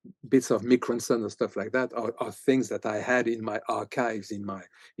bits of Mick Ronson or stuff like that are things that I had in my archives, in my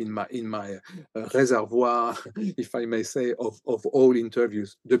reservoir, if I may say, of all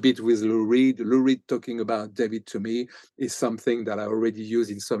interviews. The bit with Lou Reed talking about David to me is something that I already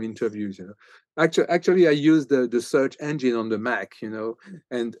used in some interviews. Actually, I used the search engine on the Mac,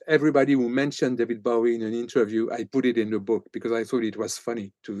 and everybody who mentioned David Bowie in an interview, I put it in the book because I thought it was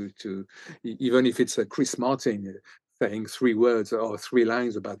funny to even if it's a Chris Martin saying 3 words or 3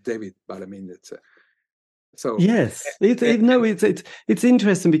 lines about David, but it's so. Yes, it's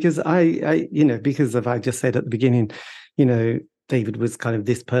interesting because I because of I just said at the beginning, David was kind of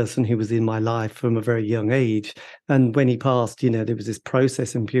this person who was in my life from a very young age, and when he passed, there was this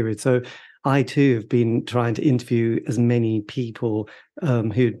processing period. So I too have been trying to interview as many people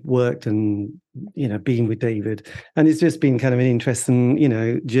who'd worked and been with David, and it's just been kind of an interesting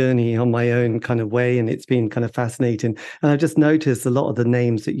journey on my own kind of way, and it's been kind of fascinating. And I've just noticed a lot of the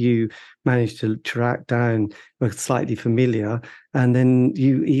names that you managed to track down were slightly familiar, and then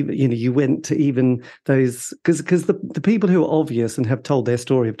you went to even those because the people who are obvious and have told their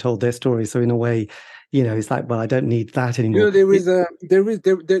story. So in a way, it's like, well, I don't need that anymore. There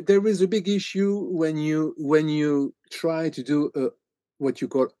is a big issue when you try to do what you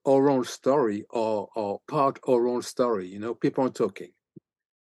call oral story or part oral story. People talking.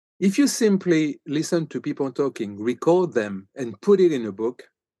 If you simply listen to people talking, record them, and put it in a book,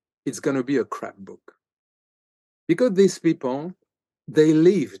 it's going to be a crap book. Because these people, they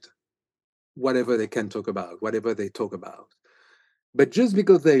lived whatever they can talk about, whatever they talk about. But just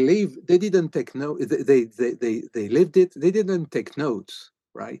because they lived, they didn't take notes. They lived it. They didn't take notes,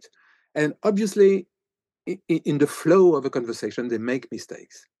 right? And obviously, in the flow of a conversation, they make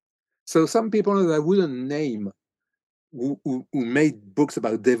mistakes. So some people that I wouldn't name who made books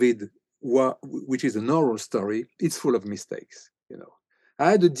about David, which is an oral story, it's full of mistakes.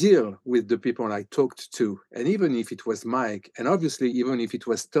 I had a deal with the people I talked to, and even if it was Mike, and obviously even if it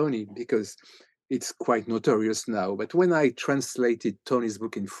was Tony, because it's quite notorious now. But when I translated Tony's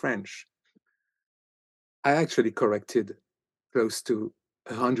book in French, I actually corrected close to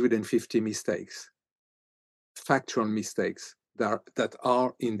 150 mistakes, factual mistakes that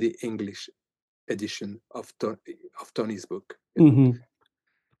are in the English edition of Tony's book. Mm-hmm.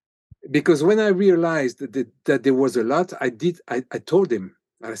 Because when I realized that there was a lot, I told him,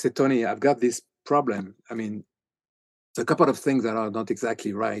 and I said, Tony, I've got this problem. A couple of things that are not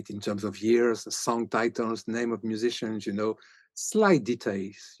exactly right in terms of years, song titles, name of musicians, slight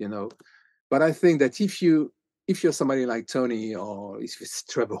details, But I think that if you're somebody like Tony, or if it's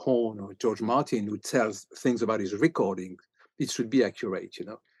Trevor Horn or George Martin who tells things about his recording, it should be accurate,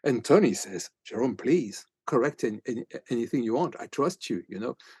 And Tony says, Jérôme, please correct anything you want. I trust you,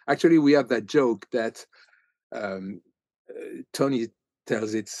 Actually, we have that joke that Tony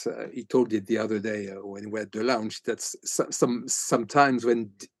tells it. He told it the other day when we were at the lounge. That's sometimes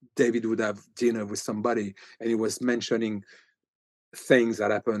when David would have dinner with somebody and he was mentioning things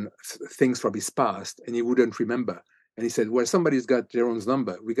that happened, things from his past, and he wouldn't remember. And he said, well, somebody's got Jerome's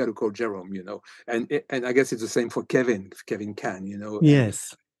number. We got to call Jerome, And I guess it's the same for Kevin Can, And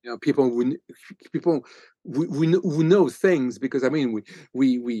Yes. people who know things, because I mean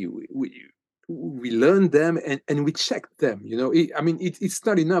we learn them and we check them. It's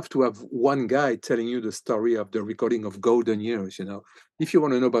not enough to have one guy telling you the story of the recording of Golden Years. If you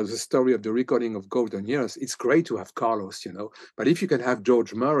want to know about the story of the recording of Golden Years, it's great to have Carlos. But if you can have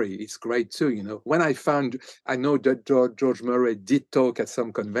George Murray, it's great too. When I know that George Murray did talk at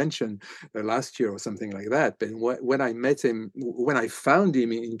some convention last year or something like that. But when I met him, when I found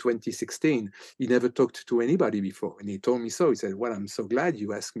him in 2016, he never talked to anybody before, and he told me so. He said, "Well, I'm so glad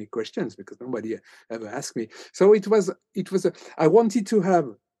you asked me questions because nobody ever asked me." So I wanted to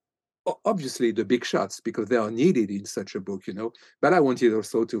have, obviously, the big shots because they are needed in such a book, but I wanted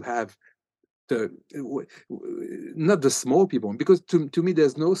also to have not the small people, because to me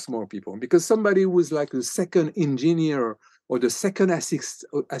there's no small people, because somebody who is like the second engineer or the second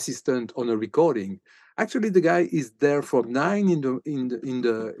assistant on a recording, actually the guy is there from 9 in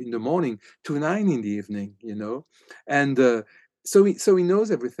the morning to 9 in the evening, and so he knows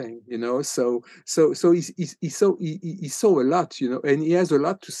everything, So he saw a lot, and he has a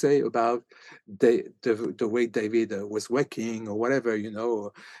lot to say about the way David was working or whatever,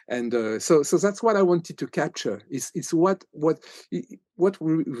 and so that's what I wanted to capture. It's what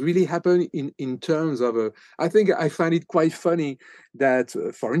really happened in terms of. I think I find it quite funny that,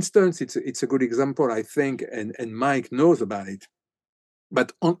 for instance, it's a good example, I think, and Mike knows about it.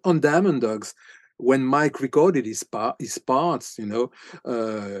 But on Diamond Dogs, when Mike recorded his parts,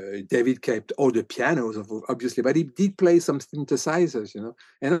 David kept all the pianos, obviously, but he did play some synthesizers,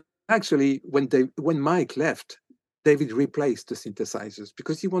 And actually, when Mike left, David replaced the synthesizers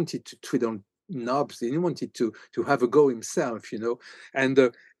because he wanted to tweak on knobs, and he wanted to have a go himself,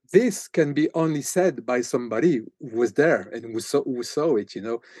 And this can be only said by somebody who was there and who saw it,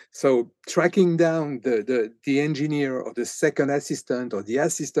 So tracking down the engineer or the second assistant or the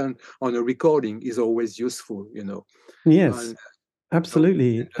assistant on a recording is always useful, Yes,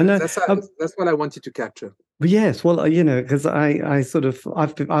 absolutely. And that's what I wanted to capture. Yes, well, because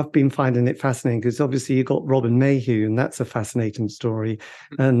I've been finding it fascinating, because obviously you got Robin Mayhew, and that's a fascinating story,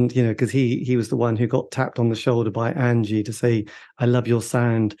 and because he was the one who got tapped on the shoulder by Angie to say, "I love your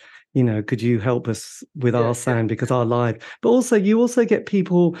sound. Could you help us with our sound because our live?" But also, you also get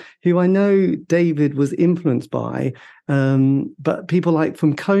people who I know David was influenced by, but people like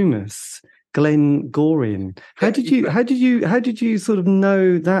from Comus, Glenn Gorin. How did you sort of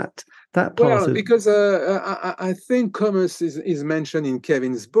know that part? Well, because I think Comus is mentioned in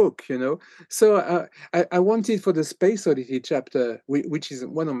Kevin's book, So I wanted for the Space Oddity chapter, which is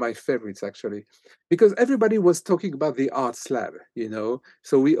one of my favorites actually, because everybody was talking about the Arts Lab,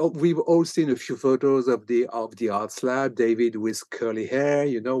 So we've all seen a few photos of the Arts Lab, David with curly hair,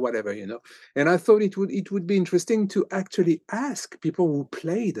 whatever, And I thought it would be interesting to actually ask people who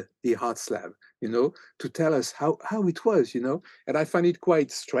played the Arts Lab, to tell us how it was, And I find it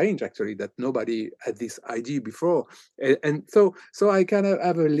quite strange actually that nobody had this idea before, and so I kind of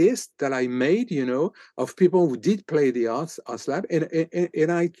have a list that I made, of people who did play the Arts Lab,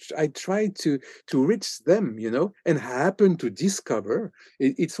 and I tried to reach them, and happen to discover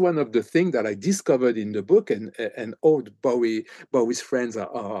it's one of the things that I discovered in the book, and all Bowie's friends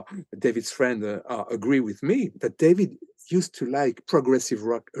are David's friend agree with me that David used to like progressive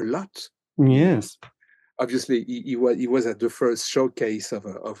rock a lot. Yes. Obviously, he was at the first showcase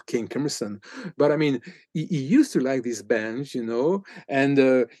of King Crimson, but I mean, he used to like these bands,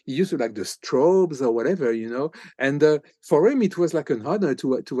 and he used to like the Strobes or whatever, and for him it was like an honor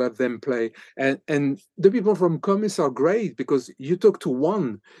to have them play. And the people from Comus are great because you talk to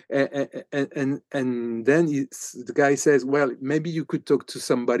one, and then the guy says, well, maybe you could talk to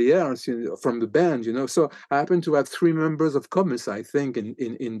somebody else, from the band, So I happen to have 3 members of Comus, I think,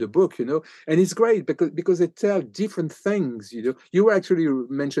 in the book, and it's great because they tell different things, You were actually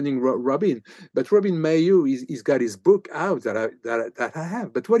mentioning Robin, but Robin Mayhew, he's got his book out that I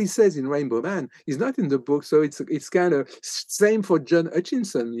have. But what he says in Rainbowman is not in the book, so it's kind of same for John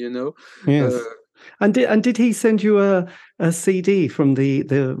Hutchinson, Yes. And did he send you a CD from the?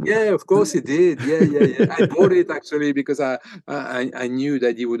 Yeah, of course he did. Yeah. I bought it actually because I knew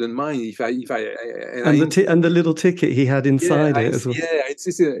that he wouldn't mind if I and the little ticket he had inside it as well. Yeah, it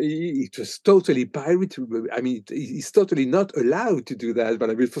was totally pirate. I mean, he's totally not allowed to do that.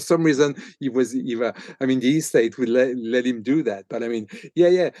 But I mean, for some reason, the estate would let him do that. But I mean,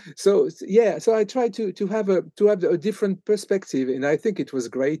 yeah. So I tried to have a different perspective, and I think it was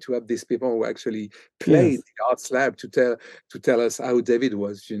great to have these people who actually played Yes. the arts lab to tell us how David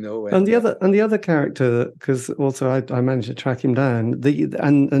was, you know. And the other character, because also I managed to track him down.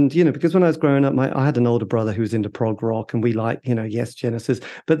 And you know, because when I was growing up, I had an older brother who was into prog rock, and we liked, you know, Yes, Genesis.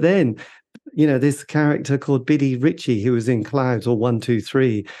 But then, you know, this character called Billy Ritchie who was in Clouds or 1, 2,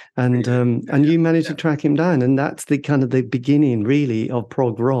 3, and you managed to track him down, and that's the kind of the beginning really of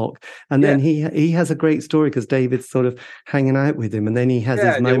prog rock. And then he has a great story because David's sort of hanging out with him, and then he has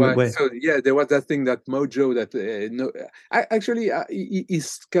his moment where there was that thing, that mojo that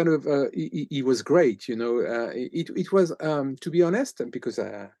he's kind of he was great, you know. It was to be honest, because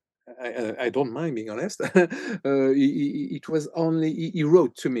I don't mind being honest. It was only he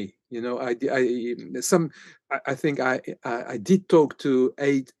wrote to me, you know. I think I did talk to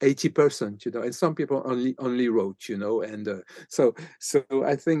 80%, you know, and some people only wrote, you know, and so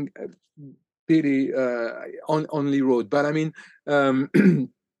I think Billy only wrote, but I mean.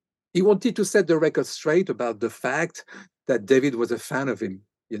 He wanted to set the record straight about the fact that David was a fan of him,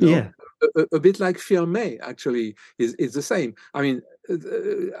 you know. Yeah. A bit like Phil May, actually, is the same. I mean,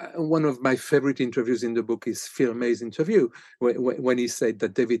 one of my favorite interviews in the book is Phil May's interview when he said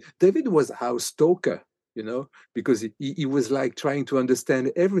that David was a house stalker, you know, because he was like trying to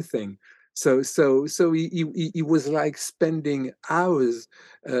understand everything. So he was like spending hours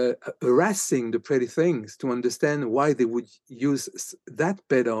harassing the Pretty Things to understand why they would use that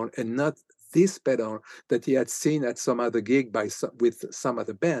pedal and not this pedal that he had seen at some other gig with some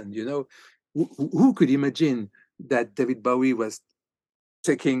other band. You know, who could imagine that David Bowie was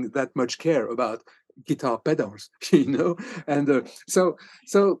taking that much care about guitar pedals? You know, and so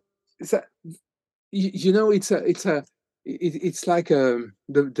you know, it's like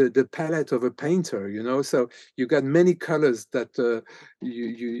the palette of a painter, you know. So you got many colors that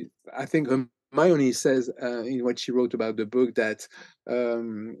you I think Hermione says in what she wrote about the book that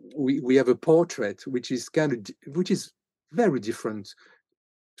we have a portrait which is very different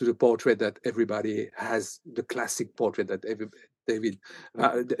to the portrait that everybody has, the classic portrait that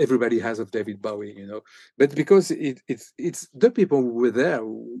everybody has of David Bowie, you know. But because it's the people who were there.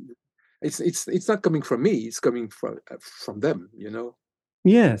 It's not coming from me. It's coming from them, you know.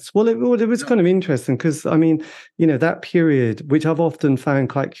 Yes. Well, it was kind of interesting because, I mean, you know, that period, which I've often found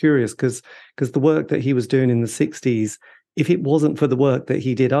quite curious because the work that he was doing in the 60s, if it wasn't for the work that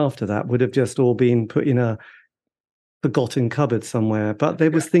he did after that, would have just all been put in a forgotten cupboard somewhere. But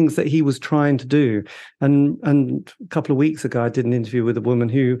there was things that he was trying to do. And a couple of weeks ago, I did an interview with a woman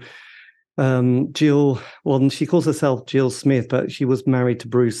who Jill, well, she calls herself Jill Smith, but she was married to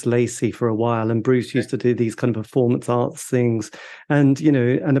Bruce Lacey for a while, and Bruce used to do these kind of performance arts things, and you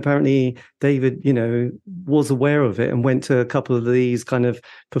know, and apparently David, you know, was aware of it and went to a couple of these kind of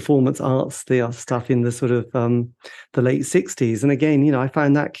performance arts stuff in the sort of the late 60s. And again, you know, I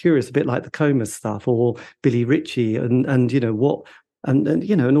found that curious, a bit like the Comas stuff or Billy Ritchie, and you know what. And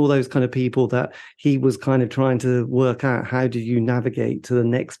you know, and all those kind of people that he was kind of trying to work out, how do you navigate to the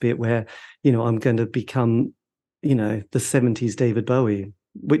next bit where, you know, I'm going to become, you know, the 70s David Bowie,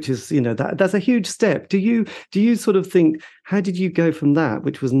 which is, you know, that's a huge step. Do you sort of think, how did you go from that,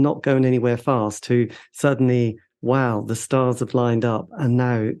 which was not going anywhere fast, to suddenly, wow, the stars have lined up and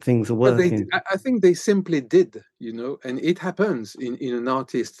now things are working? I think they simply did, you know, and it happens in an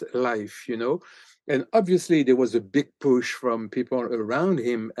artist's life, you know. And obviously there was a big push from people around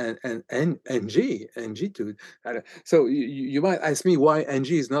him and Angie too. So you might ask me why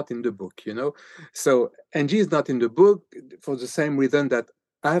Angie is not in the book, you know. So Angie is not in the book for the same reason that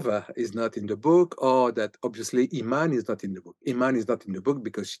Ava is not in the book, or that obviously Iman is not in the book. Iman is not in the book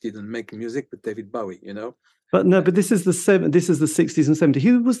because she didn't make music with David Bowie, you know. But no, but this is the 60s and 70s.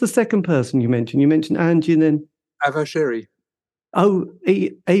 Who was the second person you mentioned? You mentioned Angie and then Ava Cherry. Oh,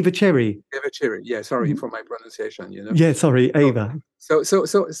 Ava Cherry. Ava Cherry. Yeah, sorry for my pronunciation. You know. Yeah, sorry, Ava. So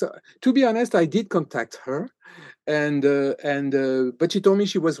to be honest, I did contact her, and but she told me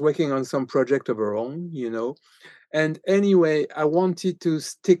she was working on some project of her own. You know. And anyway, I wanted to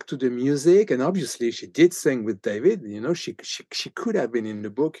stick to the music, and obviously she did sing with David. You know, she could have been in the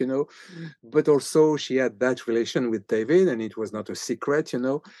book, you know, but also she had that relation with David, and it was not a secret, you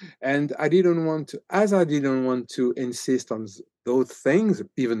know. And I didn't want to insist on those things,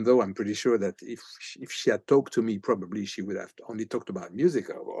 even though I'm pretty sure that if she had talked to me, probably she would have only talked about music,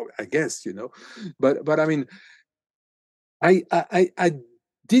 or I guess, you know. But I mean, I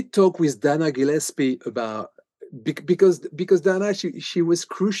did talk with Dana Gillespie about. Because Dana, she was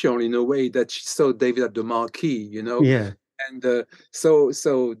crucial in a way that she saw David at the marquee, you know. Yeah. And so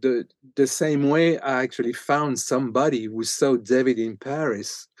the same way I actually found somebody who saw David in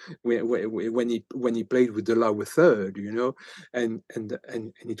Paris when he played with the lower third, and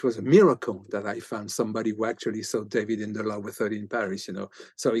it was a miracle that I found somebody who actually saw David in the lower third in Paris,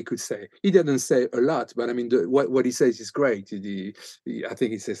 So he could say, he didn't say a lot, but I mean, what he says is great. I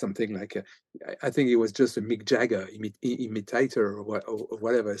think he says something like, I think he was just a Mick Jagger imitator or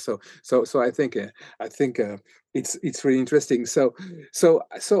whatever. So I think it's really interesting.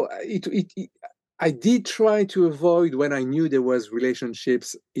 I did try to avoid when I knew there was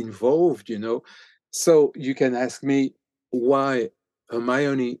relationships involved, So you can ask me why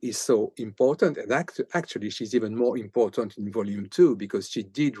Hermione is so important, and actually she's even more important in volume 2 because she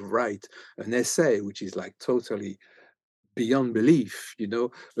did write an essay which is like totally beyond belief,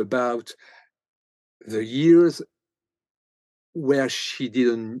 about the years where she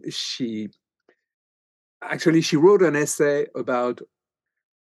wrote an essay about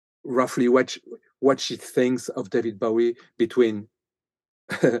roughly what she thinks of David Bowie between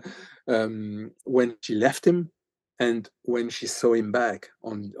when she left him and when she saw him back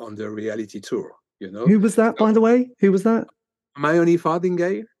on the reality tour. Who was that, by the way? Who was that? Hermione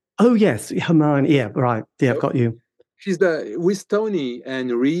Farthingale. Oh yes, Hermione. Yeah, right. Yeah, I've got you. She's with Tony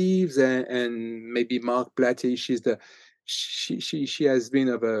and Reeves and maybe Mark Platty. She has been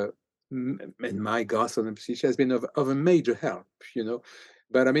and my Garson. She has been of a major help,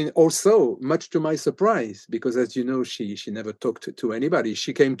 But I mean, also much to my surprise, because as you know, she never talked to anybody.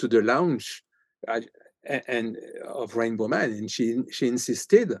 She came to the lounge and of Rainbowman, and she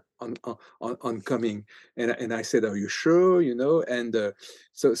insisted on coming. And I said, "Are you sure?" And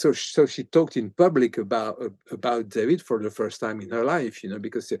so she talked in public about David for the first time in her life,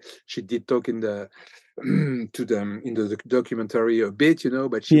 because she did talk in the in the documentary a bit,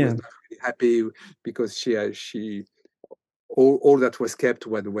 but she was not really happy because she all that was kept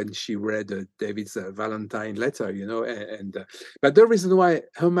when she read David's Valentine letter, but the reason why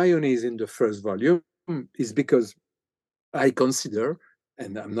Hermione is in the first volume is because I consider,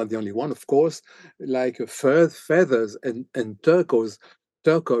 and I'm not the only one, of course, like feathers and turquoise.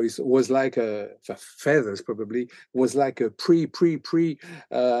 Turquoise was like feathers probably was like a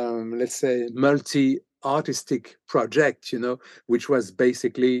let's say multi-artistic project, which was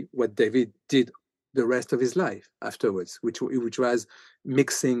basically what David did the rest of his life afterwards, which was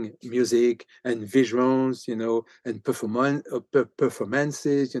mixing music and visuals, and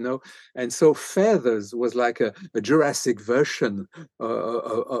performances, and so Feathers was like a Jurassic version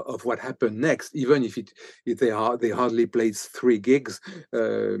of what happened next, even if they hardly played 3 gigs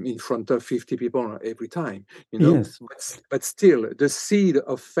in front of 50 people every time, Yes. But still, the seed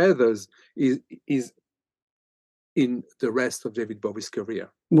of Feathers is in the rest of David Bowie's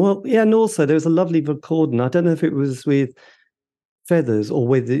career. Well, yeah, and also there was a lovely recording. I don't know if it was with Feathers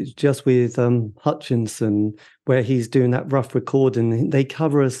or just with Hutchinson, where he's doing that rough recording. They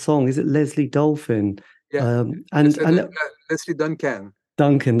cover a song. Is it Leslie Dolphin? Yeah, and Leslie Duncan.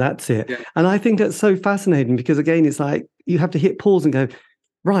 Duncan, that's it. Yeah. And I think that's so fascinating because again, it's like you have to hit pause and go,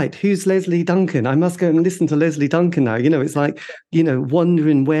 right, who's Leslie Duncan? I must go and listen to Leslie Duncan now. It's like,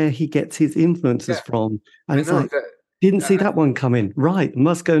 wondering where he gets his influences from. And it's like, didn't see that one coming. Right,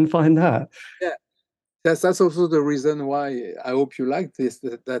 must go and find that. Yeah, that's also the reason why I hope you like this,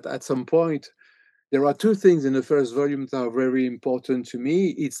 that at some point, there are 2 things in the first volume that are very important to me.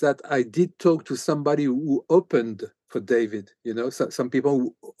 It's that I did talk to somebody who opened for David, some people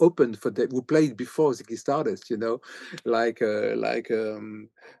who opened for David, who played before Ziggy Stardust, like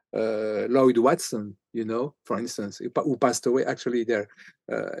Lloyd Watson, for instance, who passed away. Actually, there,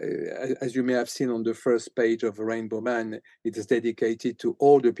 as you may have seen on the first page of Rainbowman, it is dedicated to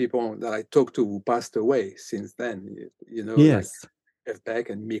all the people that I talked to who passed away since then. Yes. Like Jeff Beck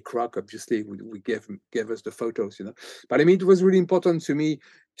and Mick Rock, obviously, we gave us the photos, But I mean, it was really important to me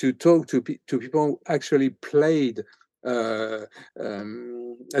to talk to people who actually played at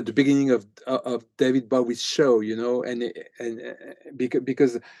the beginning of David Bowie's show, and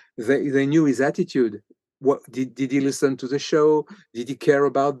because they knew his attitude. What did he listen to the show? Did he care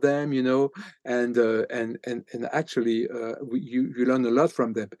about them? And actually, you learn a lot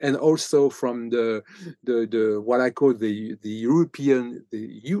from them, and also from the what I call the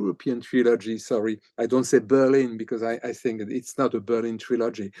European trilogy. Sorry, I don't say Berlin because I think that it's not a Berlin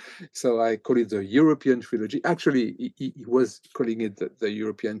trilogy, so I call it the European trilogy. Actually, he was calling it the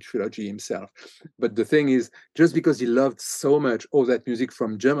European trilogy himself. But the thing is, just because he loved so much all that music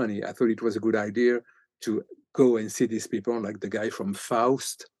from Germany, I thought it was a good idea to go and see these people, like the guy from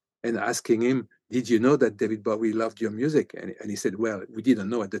Faust, and asking him, did you know that David Bowie loved your music? And he said, well, we didn't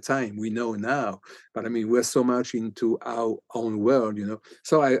know at the time. We know now. But I mean, we're so much into our own world, you know.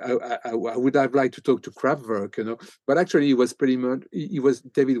 So I would have liked to talk to Kraftwerk, you know. But actually, he was pretty much,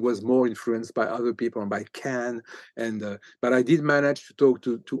 David was more influenced by other people, by Can. But I did manage to talk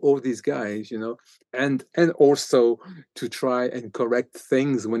to all these guys, you know, and also to try and correct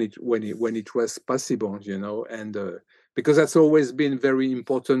things when it was possible, you know, and because that's always been very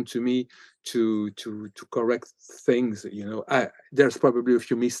important to me to correct things, you know. There's probably a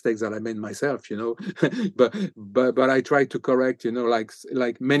few mistakes that I made myself, you know, but I try to correct, you know,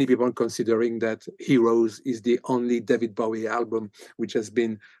 like many people considering that Heroes is the only David Bowie album which has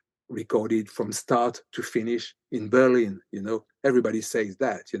been recorded from start to finish in Berlin, you know. Everybody says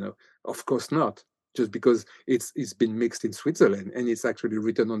that, you know. Of course not, just because it's been mixed in Switzerland and it's actually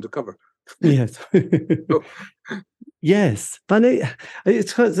written on the cover. Yes. So, yes, but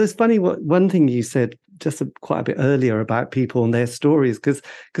it's funny. What one thing you said just quite a bit earlier about people and their stories,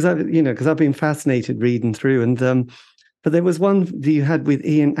 because I've been fascinated reading through, and but there was one that you had with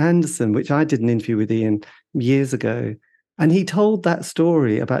Ian Anderson, which I did an interview with Ian years ago, and he told that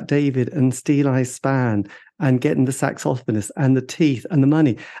story about David and Steel Eye Span and getting the saxophonist and the teeth and the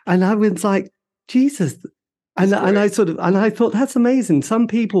money, and I was like, Jesus. And I thought that's amazing. Some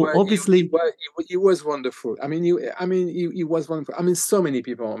people obviously he was wonderful. I mean, he was wonderful. I mean, so many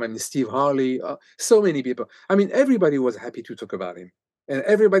people. I mean, Steve Harley, so many people. I mean, everybody was happy to talk about him, and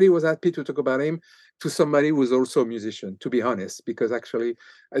everybody was happy to talk about him to somebody who was also a musician. To be honest, because actually,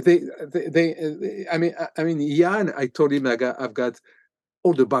 I mean, Ian. I told him I've got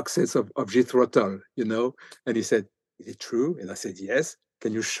all the box sets of Jethro Tull, you know, and he said, "Is it true?" And I said, "Yes."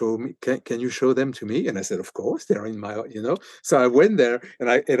 Can you show me? Can you show them to me? And I said, of course, they're in my, you know. So I went there and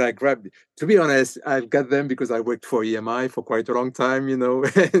I grabbed. To be honest, I've got them because I worked for EMI for quite a long time, you know.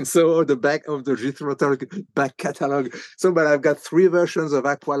 And so the back of the Jethro Tull back catalog. So, but I've got 3 versions of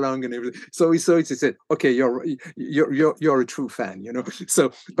Aqualung and everything. So he said, okay, you're a true fan, you know.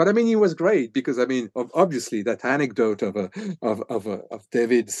 So, but I mean, he was great because I mean, obviously that anecdote of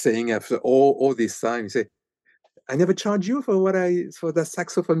David saying after all this time, he said, I never charge you for the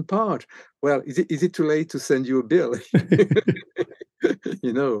saxophone part. Well, is it too late to send you a bill?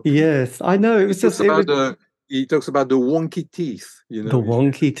 You know. Yes, I know. He talks about the wonky teeth. You know, the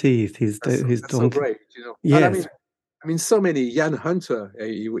wonky teeth. His so great. You know. Yes. I mean, so many. Jan Hunter,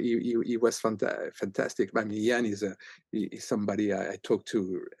 he was fantastic. I mean, Jan is somebody I talk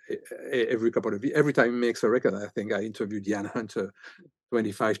to every couple of years. Every time he makes a record, I think I interviewed Jan Hunter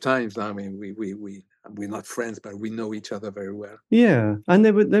 25 times now. I mean, we're not friends, but we know each other very well. Yeah, and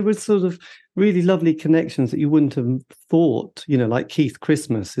there were sort of really lovely connections that you wouldn't have thought. You know, like Keith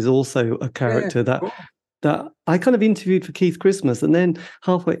Christmas is also a character that I kind of interviewed for Keith Christmas, and then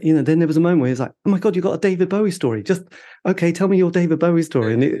halfway, you know, then there was a moment where he was like, "Oh my God, you got a David Bowie story? Just okay, tell me your David Bowie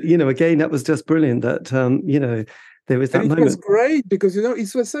story." And you know, again, that was just brilliant. That you know, there was that moment. It was great because you know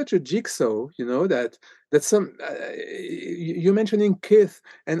it was such a jigsaw. You know that some you're mentioning Keith,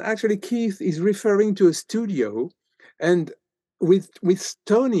 and actually Keith is referring to a studio, and with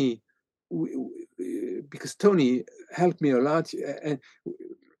Tony, because Tony helped me a lot, and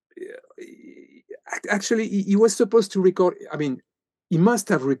actually he was supposed to record. I mean, he must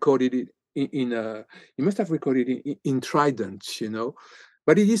have recorded it in Trident, you know,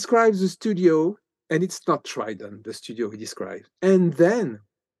 but he describes the studio. And it's not Trident, the studio he described. And then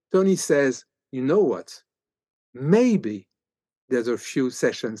Tony says, you know what? Maybe there's a few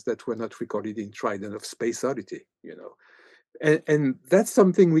sessions that were not recorded in Trident of Space Oddity, you know. And that's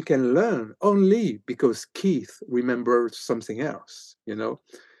something we can learn only because Keith remembered something else, you know.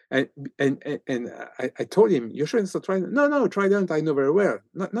 And I told him, you're sure it's not Trident? No, Trident, I know very well.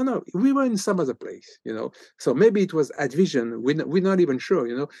 No, we were in some other place, you know. So maybe it was Advision. We're not even sure,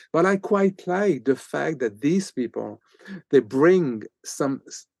 you know. But I quite like the fact that these people, they bring some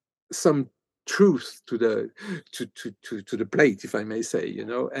truth to the plate, if I may say, you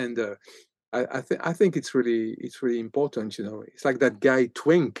know. And I think it's really important, you know. It's like that guy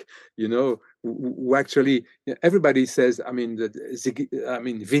Twink, you know, who actually, everybody says. I mean,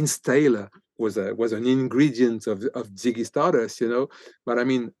 Vince Taylor was an ingredient of Ziggy Stardust, you know. But I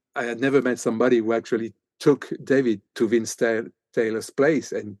mean, I had never met somebody who actually took David to Vince Taylor's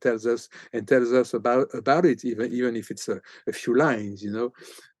place and tells us about it, even if it's a few lines, you know.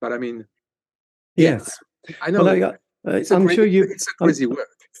 But I mean, yes, I know. Well, I'm sure it's a crazy work.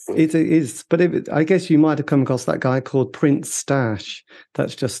 It is, but I guess you might have come across that guy called Prince Stash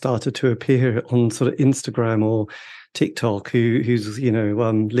that's just started to appear on sort of Instagram or TikTok, who's you know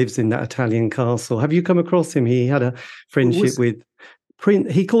lives in that Italian castle. Have you come across him? He had a friendship with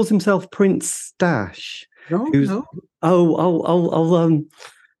He calls himself Prince Stash. No, no. Oh,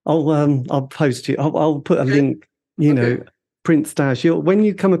 I'll post you. I'll put a link. You know, Prince Stash. When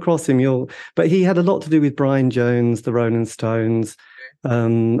you come across him, But he had a lot to do with Brian Jones, the Rolling Stones,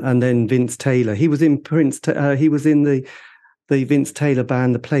 and then Vince Taylor. He was in he was in the Vince Taylor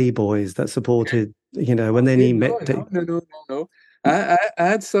band, the Playboys, that supported. You know, and then he met. No. I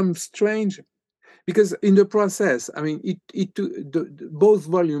had some strange. Because in the process, I mean, both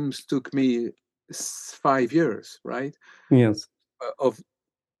volumes took me 5 years, right? Yes. Of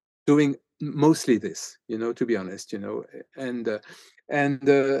doing mostly this, to be honest, but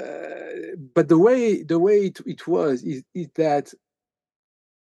the way it was is that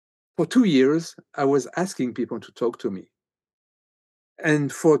for 2 years I was asking people to talk to me,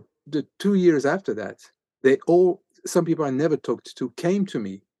 and for the 2 years after that, some people I never talked to came to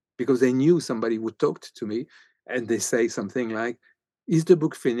me because they knew somebody would talk to me, and they say something like, "Is the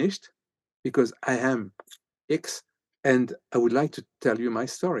book finished? Because I am X, and I would like to tell you my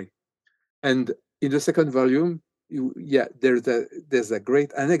story." And in the second volume, there's a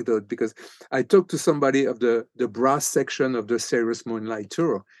great anecdote, because I talked to somebody of the brass section of the Serious Moonlight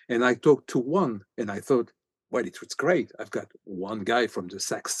Tour, and I talked to one, and I thought, well, it was great. I've got one guy from the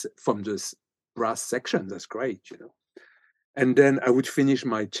brass section. That's great, And then I would finish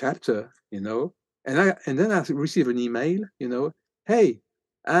my chapter, and then I receive an email, "Hey,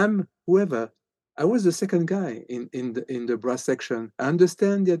 I'm whoever. I was the second guy in the brass section. I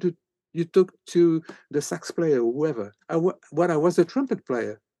understand that you talked to the sax player, whoever. I was a trumpet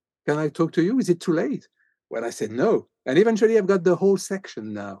player. Can I talk to you? Is it too late?" Well, I said no. And eventually I've got the whole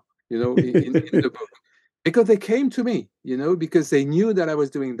section now, in the book. Because they came to me, because they knew that I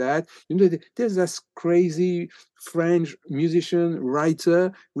was doing that. There's this crazy French musician,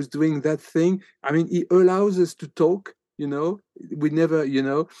 writer who's doing that thing. I mean, he allows us to talk, we never,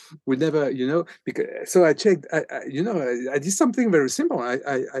 because, so I checked, I did something very simple.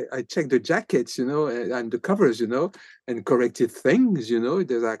 I checked the jackets, and the covers, and corrected things,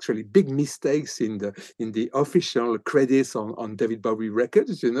 there's actually big mistakes in the official credits on David Bowie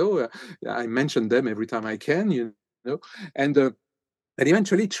records, I mention them every time I can, and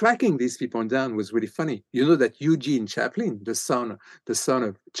eventually tracking these people down was really funny. You know that Eugene Chaplin, the son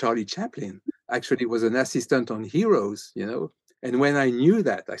of Charlie Chaplin, actually was an assistant on Heroes, And when I knew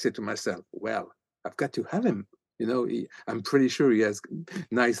that, I said to myself, well, I've got to have him. I'm pretty sure he has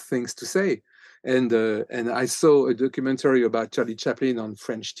nice things to say. And I saw a documentary about Charlie Chaplin on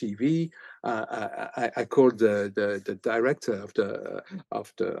French TV. I called the director of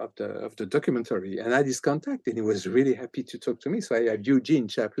the documentary, and I had his contact, and he was really happy to talk to me. So I had Eugene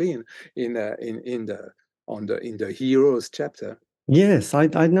Chaplin in the Heroes chapter. Yes, I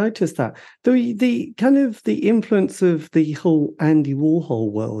noticed that. The kind of the influence of the whole Andy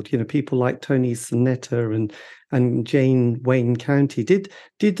Warhol world, people like Tony Sinetta and Jane Wayne County. Did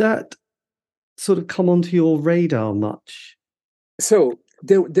that sort of come onto your radar much? So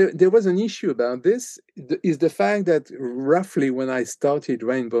there was an issue about this, is the fact that roughly when I started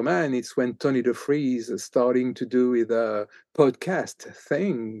Rainbowman, it's when Tony DeFries is starting to do with a podcast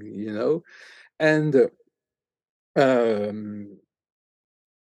thing, and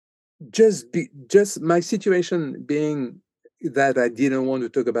just my situation being that I didn't want to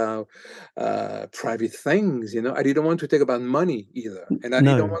talk about private things, I didn't want to talk about money either, and I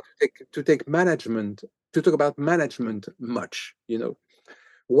didn't want to talk about management much,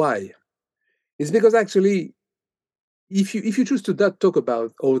 Why? It's because actually, if you choose to not talk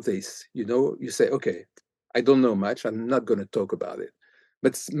about all this, you say, okay, I don't know much, I'm not going to talk about it.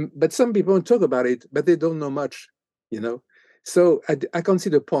 But some people talk about it, but they don't know much, So I can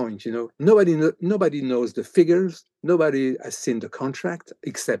see the point, nobody knows the figures, nobody has seen the contract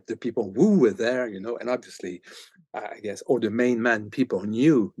except the people who were there, and obviously, I guess all the main man people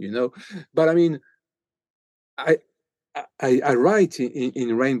knew, But I mean, I write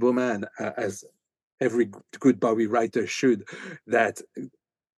in Rainbowman, as every good Bowie writer should, that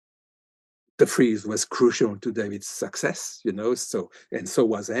DeFries was crucial to David's success, so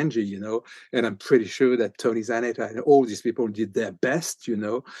was Angie, and I'm pretty sure that Tony Zanetta and all these people did their best,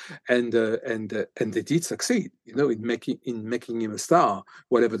 and they did succeed, in making him a star,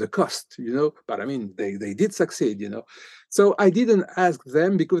 whatever the cost, But I mean, they did succeed, So I didn't ask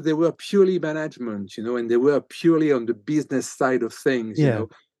them because they were purely management, and they were purely on the business side of things,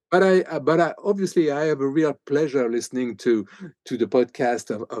 but obviously I have a real pleasure listening to the podcast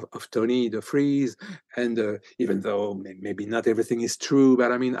of Tony de Vries, and even though maybe not everything is true,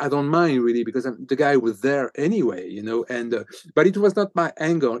 but I mean I don't mind really because the guy was there anyway, and but it was not my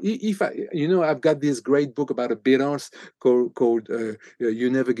angle. If I, I've got this great book about the Beatles called You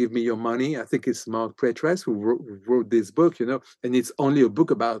Never Give Me Your Money. I think it's Mark Pretres who wrote this book, and it's only a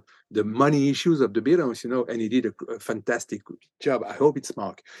book about the money issues of the Beatles, and he did a fantastic job. I hope it's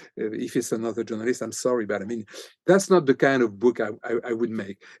Mark. If it's another journalist, I'm sorry, but I mean, that's not the kind of book I would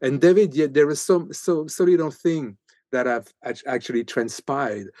make. And David, yet there is so little thing that have actually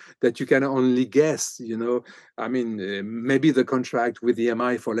transpired that you can only guess. I mean, maybe the contract with the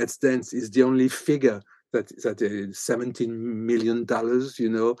EMI for Let's Dance is the only figure that $17 million,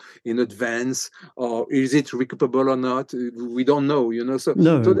 in advance, or is it recoupable or not? We don't know, So,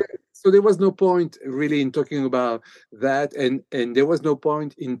 No. so there was no point really in talking about that, and there was no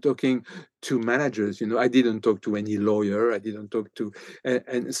point in talking to managers. I didn't talk to any lawyer. I didn't talk to,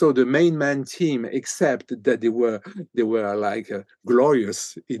 and so the main man team, except that they were like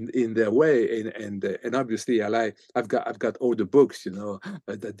glorious in their way, and obviously I've got all the books,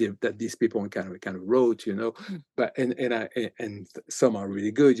 that these people kind of wrote, but and some are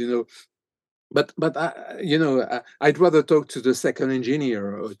really good, but I'd rather talk to the second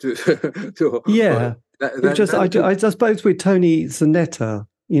engineer or to Yeah. I suppose with Tony Zanetta,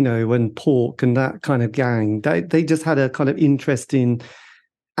 and Pork and that kind of gang, they just had a kind of interesting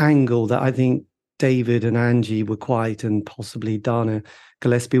angle that I think David and Angie were quite, and possibly Dana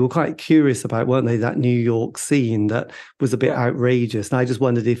Gillespie were quite curious about, weren't they? That New York scene that was a bit outrageous. And I just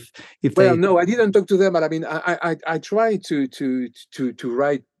wondered if well, no, I didn't talk to them, but I mean, I tried to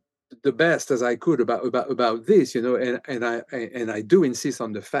write the best as I could about this, and I do insist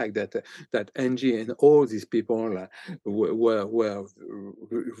on the fact that Angie and all these people were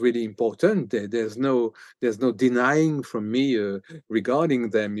really important. There's no denying from me regarding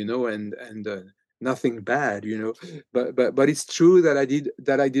them, and nothing bad, but it's true that I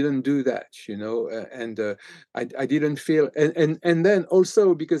didn't do that, and I didn't feel, and then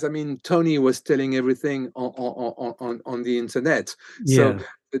also because I mean Tony was telling everything on the internet, so.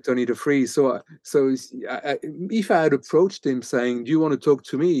 Tony de Vries. So if I had approached him saying, "Do you want to talk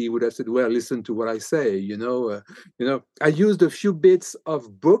to me?" he would have said, "Well, listen to what I say." I used a few bits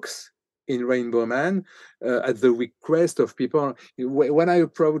of books in Rainbowman at the request of people. When I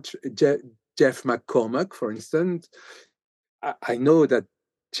approached Jeff McCormack, for instance, I know that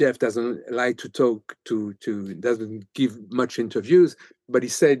Jeff doesn't like to talk doesn't give much interviews, but he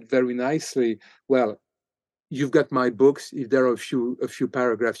said very nicely, "Well, you've got my books. If there are a few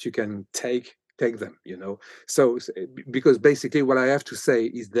paragraphs you can take them, so because basically what I have to say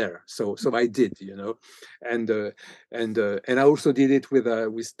is there, so I did, and I also did it with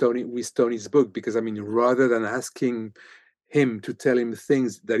Tony's book, because I mean, rather than asking him to tell him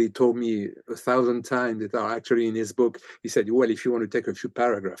things that he told me 1,000 times that are actually in his book, he said, well, if you want to take a few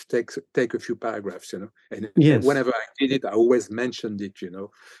paragraphs, take a few paragraphs, and whenever I did it, I always mentioned it,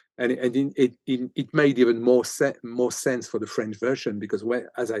 and it made even more sense for the French version, because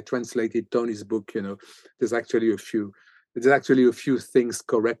as I translated Tony's book, there's actually a few things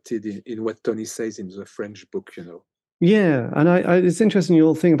corrected in what Tony says in the French book, Yeah, and it's interesting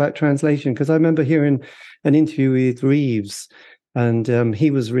your thing about translation, because I remember hearing an interview with Reeves, and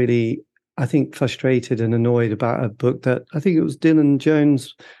he was really, I think, frustrated and annoyed about a book that I think it was Dylan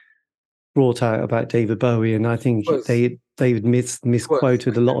Jones brought out about David Bowie, and I think David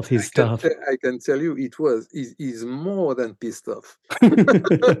misquoted a lot of his stuff. I can tell you, he's more than pissed off. I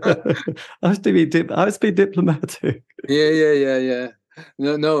was being diplomatic. Yeah.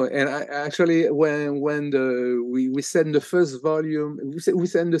 No, and I actually, when we sent the first volume, we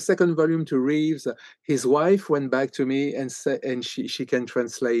sent the second volume to Reeves. His wife went back to me and said, and she can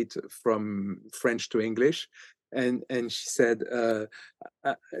translate from French to English, and she said,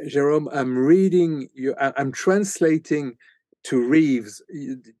 Jérôme, I'm reading you. I'm translating to Reeves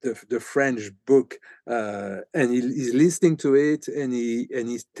the French book, and he's listening to it, and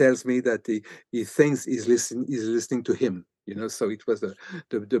he tells me that he thinks he's listening to him. So it was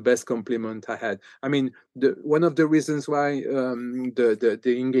the best compliment I had. I mean, one of the reasons why the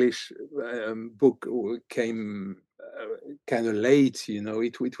English book came kind of late,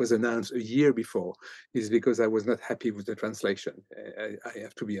 it was announced a year before, is because I was not happy with the translation. I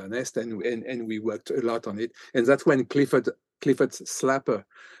have to be honest, and we worked a lot on it, and that's when Clifford Slapper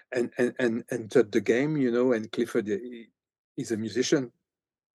entered the game, and Clifford is a musician.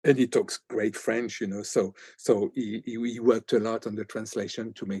 And he talks great French, so he worked a lot on the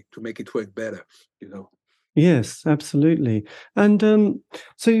translation to make it work better, Yes, absolutely. And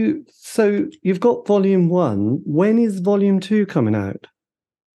so you've got volume 1. When is volume 2 coming out?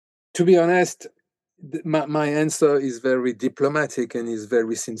 To be honest, my answer is very diplomatic and is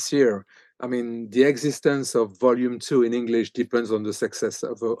very sincere. I mean, the existence of volume 2 in English depends on the success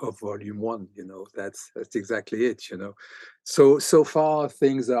of volume 1. That's exactly it. So far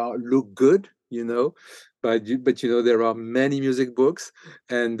things look good. But there are many music books,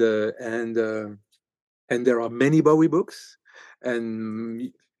 and there are many Bowie books,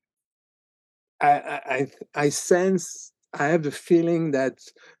 and I sense, I have the feeling that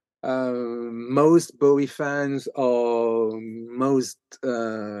most Bowie fans, or most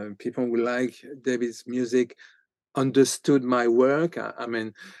people who like David's music, understood my work.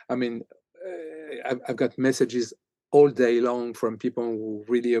 I've got messages all day long from people who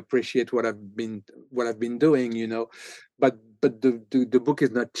really appreciate what I've been doing. But the book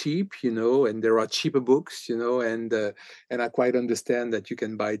is not cheap, and there are cheaper books, and I quite understand that you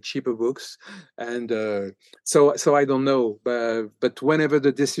can buy cheaper books, and so I don't know, but whenever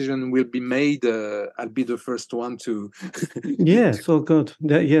the decision will be made, I'll be the first one to Yes, oh God,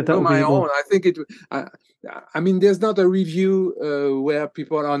 that do would my be own. I think it. I mean, there's not a review where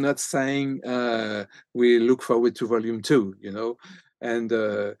people are not saying we look forward to volume 2, and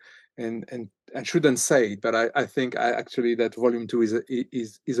and I shouldn't say it, but I think actually that volume 2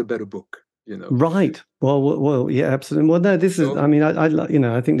 is a better book. Right. Well, yeah, absolutely. Well, no, this is. I mean,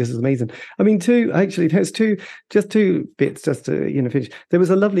 I think this is amazing. I mean, there's two bits just to finish. There was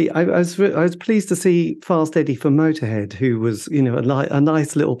a lovely. I was pleased to see Fast Eddie from Motorhead, who was a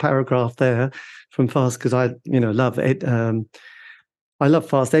nice little paragraph there from Fast, because I love it. I love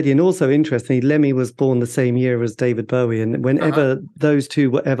Fast Eddie, and also interestingly, Lemmy was born the same year as David Bowie, and whenever those two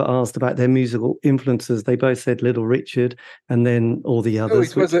were ever asked about their musical influences, they both said Little Richard, and then all the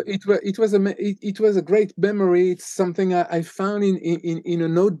others. It was a great memory. It's something I found in a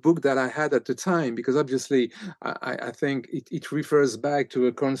notebook that I had at the time, because obviously I think it refers back to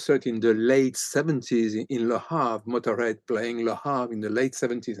a concert in the late 70s in Le Havre, Motorhead playing Le Havre in the late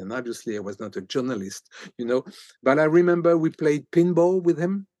 70s, and obviously I was not a journalist, but I remember we played pinball with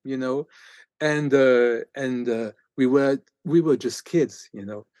him, and we were just kids,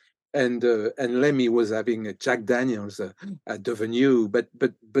 and Lemmy was having a Jack Daniels at the venue, but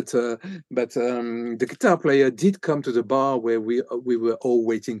the guitar player did come to the bar where we were all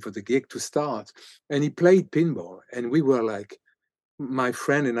waiting for the gig to start, and he played pinball, and we were like, my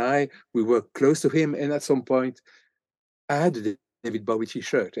friend and I, we were close to him, and at some point, I had a David Bowie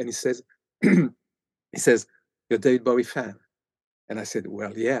T-shirt, and he says, "You're a David Bowie fan." And I said,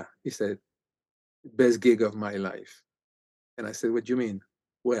 "Well, yeah." He said, "Best gig of my life." And I said, "What do you mean?"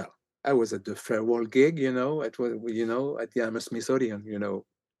 "Well, I was at the farewell gig, at the Hammersmith Odeon,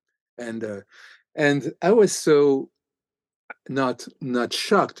 and I was so not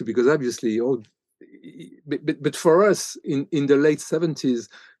shocked, because obviously but for us in the late 70s,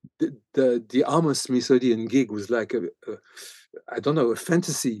 the Hammersmith Odeon gig was like I don't know, a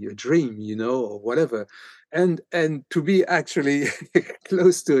fantasy, a dream, or whatever. And to be actually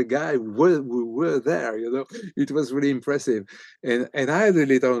close to a guy who were there, it was really impressive. And I had a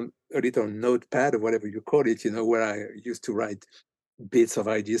little notepad, or whatever you call it, where I used to write bits of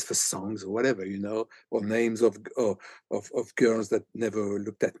ideas for songs, or whatever, or names of girls that never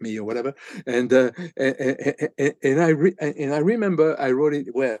looked at me, or whatever. And I remember I wrote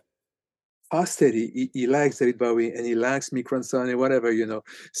it where Fast Eddie, he likes David Bowie, and he likes Mick Ronson, and whatever,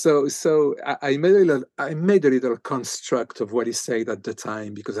 So I made a little construct of what he said at the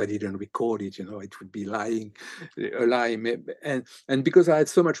time, because I didn't record it. It would be a lie, and because I had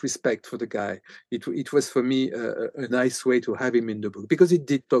so much respect for the guy, it was for me a nice way to have him in the book, because he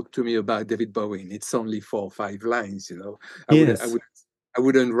did talk to me about David Bowie. And it's only 4 or 5 lines. Yes. I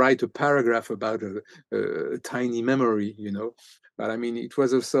wouldn't write a paragraph about a tiny memory, But I mean, it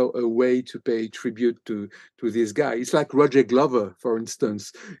was also a way to pay tribute to this guy. It's like Roger Glover, for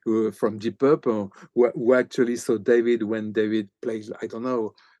instance, from Deep Purple, who actually saw David when David played, I don't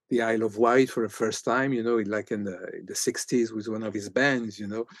know, the Isle of Wight for the first time, like in the 60s with one of his bands,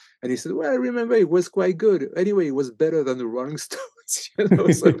 And he said, "Well, I remember it was quite good. Anyway, it was better than the Rolling Stones." So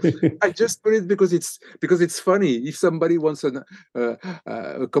I just put it because it's funny. If somebody wants a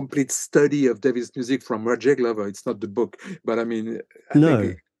complete study of David's music from Roger Glover, it's not the book, but I mean, I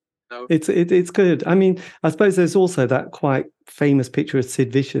think it's good. I mean, I suppose there's also that quite famous picture of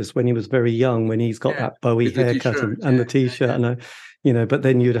Sid Vicious when he was very young, when he's got that Bowie haircut and the T-shirt, and but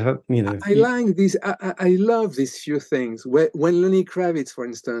then you'd have, I like these. I love these few things. When Lenny Kravitz, for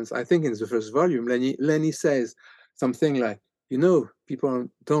instance, I think in the first volume, Lenny says something like, "People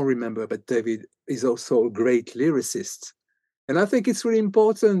don't remember, but David is also a great lyricist. And I think it's really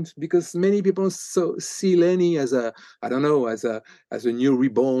important because many people see Lenny as a, I don't know, as a new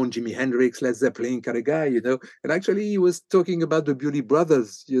reborn Jimi Hendrix, Led Zeppelin kind of guy, And actually, he was talking about the Beauty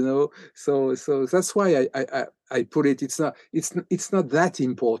Brothers, So that's why I put it. It's not that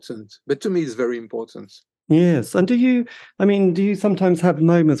important, but to me, it's very important. Yes. And do you sometimes have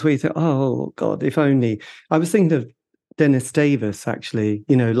moments where you think, oh God, if only? I was thinking of Dennis Davis, actually,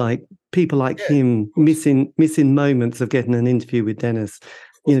 like people like him missing moments of getting an interview with Dennis.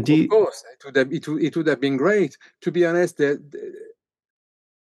 Of course, it would have been great. To be honest,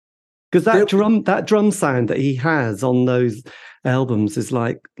 because that drum sound that he has on those albums is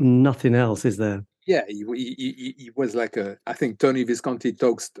like nothing else, is there? Yeah, he was like I think Tony Visconti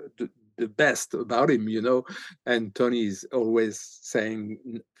talks the best about him, and Tony is always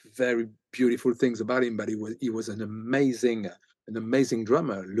saying very beautiful things about him, but he was an amazing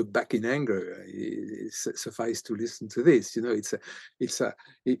drummer. Look Back in Anger. Suffice to listen to this.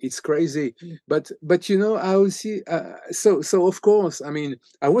 It's crazy. But I will see. So of course, I mean,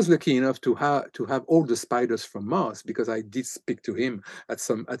 I was lucky enough to have all the Spiders from Mars because I did speak to him at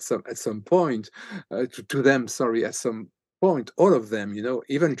some point, to them. Sorry, at some point, all of them,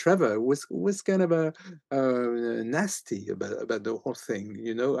 even Trevor was kind of a nasty about the whole thing,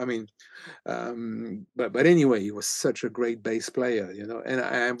 I mean, but anyway, he was such a great bass player, and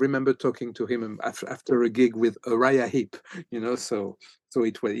I remember talking to him after a gig with Uriah Heep, so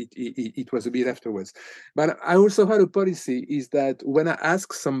it was a bit afterwards. But I also had a policy is that when I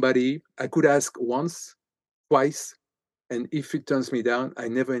ask somebody, I could ask once, twice, and if it turns me down, I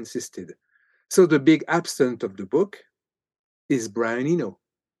never insisted. So the big absent of the book is Brian Eno.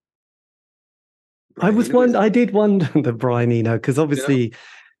 I did wonder the Brian Eno, because obviously,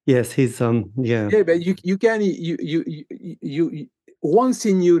 yes, he's yeah. Yeah, but you can you once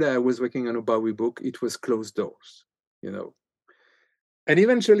he knew that I was working on a Bowie book, it was closed doors, And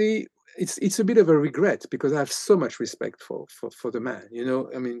eventually, it's a bit of a regret because I have so much respect for the man,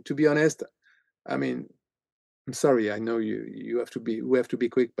 I mean, to be honest, I mean, I'm sorry, I know we have to be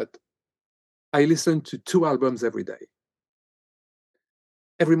quick, but I listen to 2 albums every day.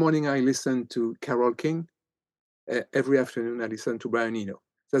 Every morning I listen to Carole King. Every afternoon I listen to Brian Eno.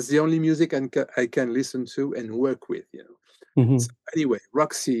 That's the only music I can listen to and work with, Mm-hmm. So anyway,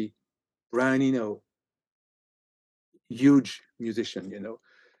 Roxy, Brian Eno, huge musician,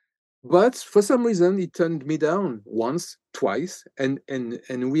 But for some reason, he turned me down once, twice, and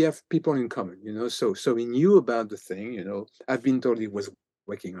we have people in common, So he knew about the thing, I've been told he was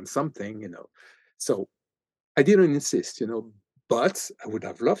working on something, So I didn't insist, But I would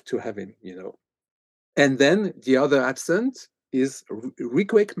have loved to have him, And then the other absent is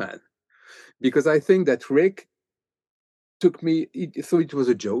Rick Wakeman, because I think that Rick took me. He thought it was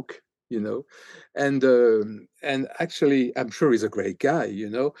a joke, and actually, I'm sure he's a great guy,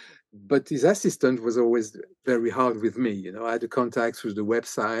 But his assistant was always very hard with me, I had the contacts through the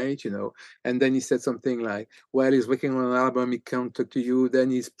website, And then he said something like, "Well, he's working on an album, he can't talk to you.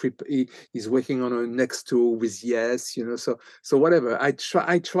 Then he's working on a next tour with Yes, So whatever. I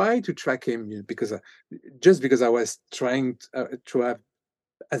try to track him because just because I was trying to have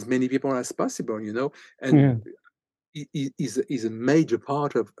as many people as possible, and. Yeah. Is a major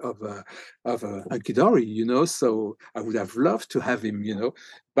part of Akidori, So I would have loved to have him,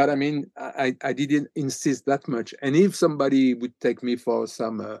 But I mean, I didn't insist that much. And if somebody would take me for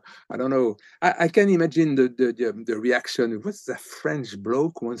some, I don't know, I can imagine the reaction. What's that French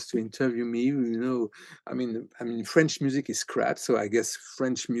bloke wants to interview me? I mean, French music is crap, so I guess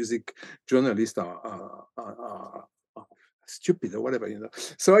French music journalists are stupid or whatever,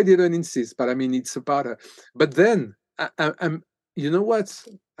 So I didn't insist, but I mean, it's about but then I'm, you know what?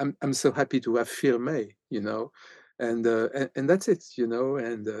 I'm so happy to have Phil May, and that's it,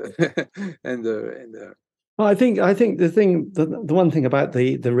 and Well, I think the one thing about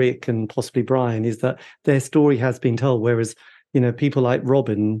the Rick and possibly Brian is that their story has been told, whereas people like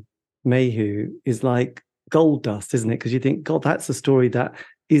Robin Mayhew is like gold dust, isn't it? Because you think, God, that's a story that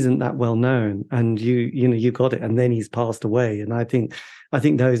isn't that well known, and you got it, and then he's passed away, and I think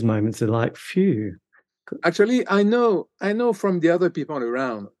those moments are like, phew. Actually, I know from the other people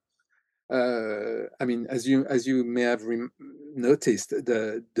around. I mean, as you may have noticed,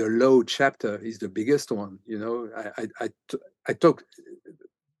 the Low chapter is the biggest one. I talk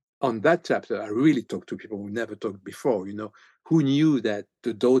on that chapter. I really talked to people who never talked before. Who knew that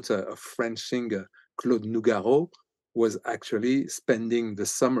the daughter of French singer Claude Nougaro was actually spending the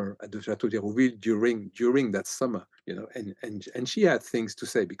summer at the Château d'Hérouville during that summer, and she had things to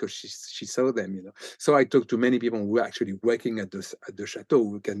say because she saw them, So I talked to many people who were actually working at the chateau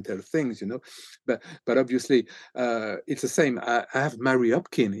who can tell things, But obviously, it's the same. I have Mary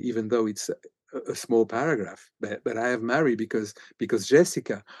Hopkin, even though it's a small paragraph, but I have Mary because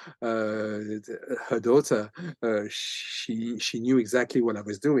Jessica, her daughter, she knew exactly what I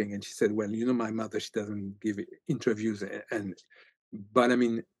was doing, and she said, "Well, my mother, she doesn't give interviews, but I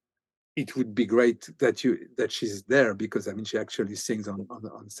mean, it would be great that she's there because I mean, she actually sings on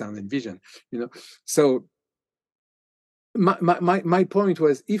Sound and Vision, So my point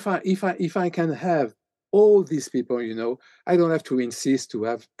was, if I can have all these people, I don't have to insist to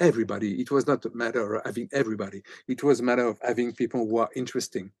have everybody. It was not a matter of having everybody. It was a matter of having people who are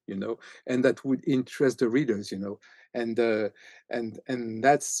interesting, and that would interest the readers, and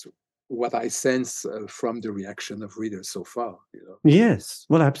that's what I sense from the reaction of readers so far, Yes,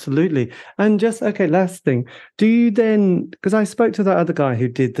 well, absolutely. And just, okay, last thing. Do you then, because I spoke to that other guy who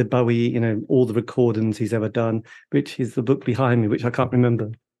did the Bowie, all the recordings he's ever done, which is the book behind me, which I can't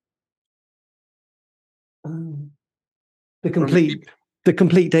remember. The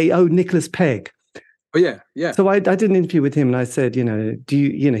complete day. Oh, Nicholas Pegg. Oh, yeah. So I did an interview with him and I said, do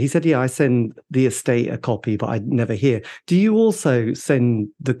you, he said, yeah, I send the estate a copy, but I never hear. Do you also send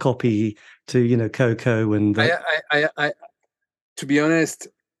the copy to, Coco and I to be honest,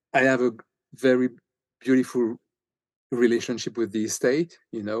 I have a very beautiful relationship with the estate,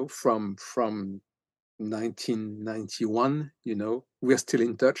 from 1991, we're still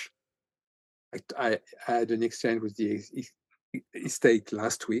in touch. I had an exchange with the estate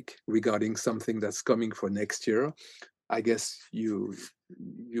last week regarding something that's coming for next year. I guess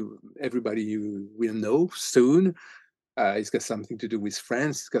everybody you will know soon. It's got something to do with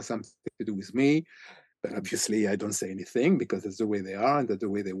France. It's got something to do with me. But obviously, I don't say anything because that's the way they are and that's the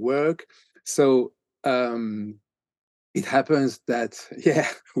way they work. So it happens that,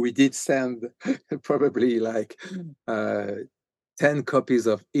 we did send probably like 10 copies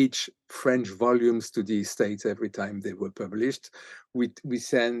of each French volumes to the States every time they were published. We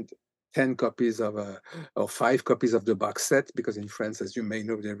send 10 copies or 5 copies of the box set, because in France, as you may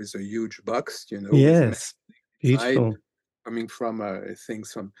know, there is a huge box, Yes, beautiful. Coming from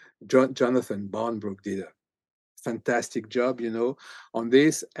things from Jonathan Barnbrook did a fantastic job, on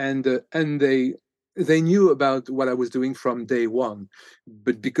this, and they knew about what I was doing from day one,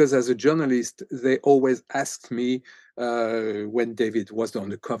 but because as a journalist, they always asked me when David was on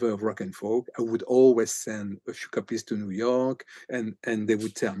the cover of Rock and Folk, I would always send a few copies to New York, and they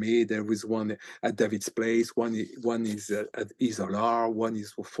would tell me there was one at David's place, one is at Alomar, one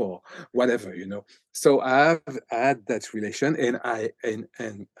is for whatever, So I had that relation, and I'm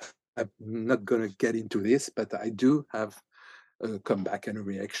not going to get into this, but I do have a comeback and a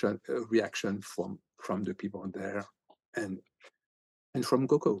reaction from the people there, and from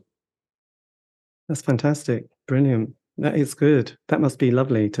Coco. That's fantastic. Brilliant. That is good. That must be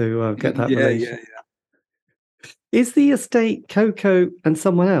lovely to get that relation. Yeah. Is the estate Coco and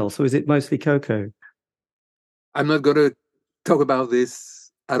someone else, or is it mostly Coco? I'm not going to talk about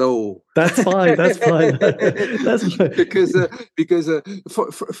this at all. That's fine. That's fine. That's fine. Because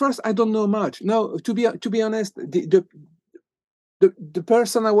first, I don't know much. No, to be honest, the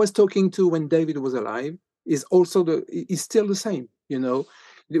person I was talking to when David was alive is still the same.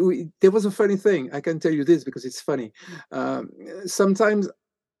 There was a funny thing. I can tell you this because it's funny. Sometimes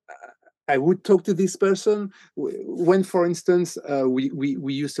I would talk to this person when, for instance,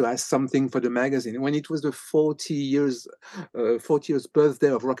 we used to ask something for the magazine when it was the 40 years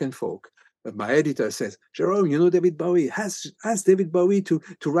birthday of Rock and Folk. My editor says, Jérôme, David Bowie, ask David Bowie to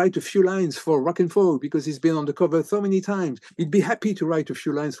write a few lines for Rock and Folk because he's been on the cover so many times. He'd be happy to write a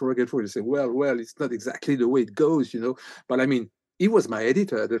few lines for Rock and Folk. I say, well, it's not exactly the way it goes, But I mean, he was my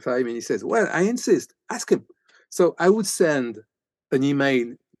editor at the time, and he says, well, I insist, ask him. So I would send an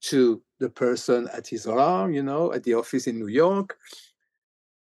email to the person at his alarm, at the office in New York.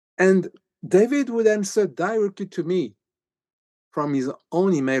 And David would answer directly to me from his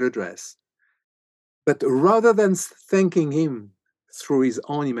own email address. But rather than thanking him through his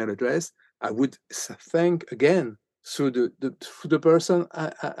own email address, I would thank again through the person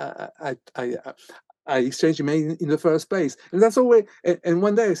I exchanged email in the first place. And that's always, and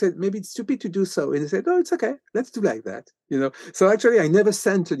one day I said, maybe it's stupid to do so. And he said, oh, it's okay. Let's do like that. So actually I never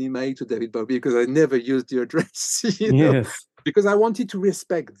sent an email to David Bowie because I never used the address, Yes. Because I wanted to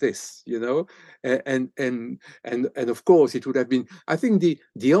respect this, and of course it would have been, I think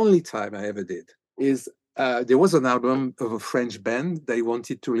the only time I ever did is there was an album of a French band. They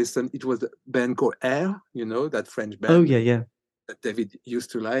wanted to listen. It was a band called Air, that French band. Oh, yeah. That David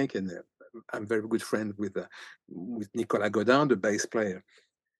used to like, and I'm very good friend with Nicolas Godin, the bass player.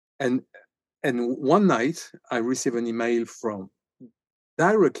 And one night I received an email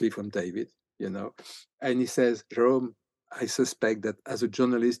directly from David, and he says, Jérôme, I suspect that as a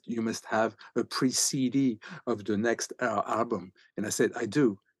journalist you must have a pre-CD of the next album. And I said, I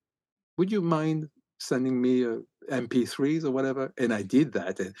do. Would you mind sending me MP3s or whatever? And I did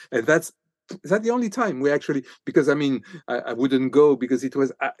that, and that's the only time we actually, because I mean I wouldn't go because it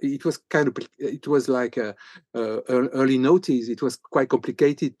was like a early notice. It was quite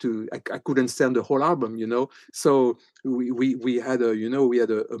complicated I couldn't send the whole album, so we had a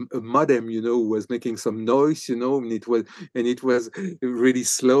modem, who was making some noise, and it was really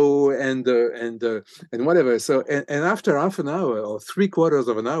slow and whatever. So and after half an hour or 3/4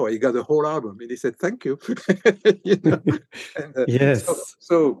 of an hour, he got the whole album, and he said thank you. And, yes.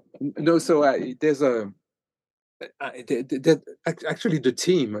 So there's actually the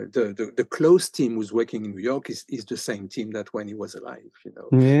team, the close team who's working in New York is the same team that when he was alive.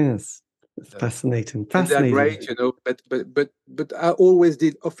 Yes. It's fascinating. And they're great, but I always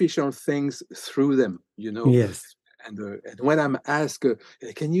did official things through them, Yes. And when I'm asked,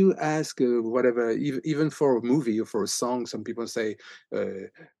 can you ask whatever, even for a movie or for a song, some people say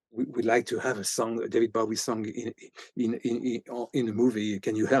we'd like to have a song, a David Bowie song in the movie.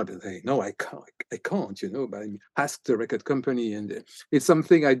 Can you help? And I say, no, I can't. But I ask the record company, and it's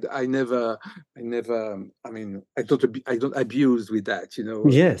something I don't abuse with that.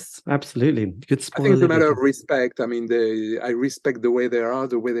 Yes, absolutely. Good. I think it's a matter of respect. I mean, I respect the way they are,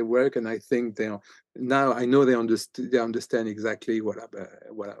 the way they work, and I think now I know they understand exactly what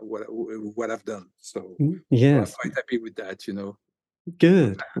I've done. So yes, I'm quite happy with that.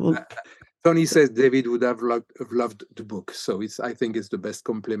 Good. Well, Tony says David would have loved the book, so I think it's the best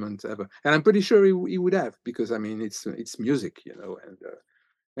compliment ever, and I'm pretty sure he would have, because I mean it's music, and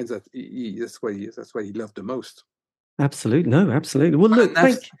that's why he loved the most. Absolutely. No, absolutely. Well, look,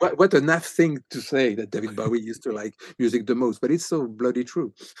 what a naff thing to say, that David Bowie used to like music the most, but it's so bloody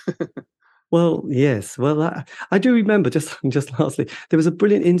true. Well, yes. Well, I do remember, just lastly, there was a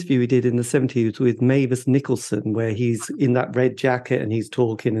brilliant interview he did in the 70s with Mavis Nicholson, where he's in that red jacket and he's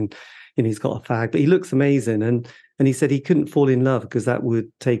talking, and he's got a fag, but he looks amazing. And he said he couldn't fall in love because that would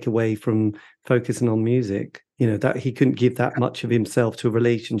take away from focusing on music, that he couldn't give that much of himself to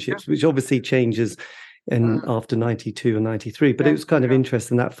relationships, which obviously changes after 92 and 93. But it was kind of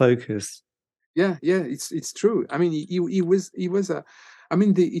interesting, that focus. Yeah, it's true. I mean, he was I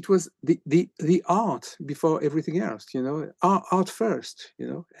mean, it was the art before everything else, art first,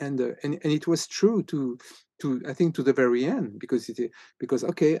 and it was true to I think to the very end, because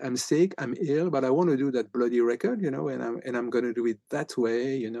okay, I'm sick, I'm ill, but I want to do that bloody record, and I'm going to do it that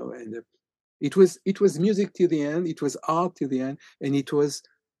way, and it was music till the end, it was art till the end, and it was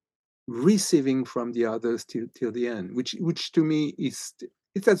receiving from the others till the end, which to me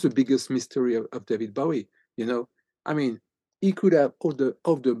that's the biggest mystery of David Bowie. I mean, he could have all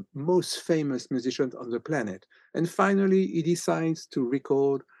the most famous musicians on the planet, and finally he decides to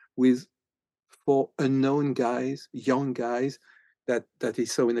record with 4 unknown guys, young guys that he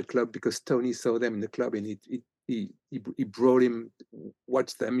saw in the club, because Tony saw them in the club, and he brought him,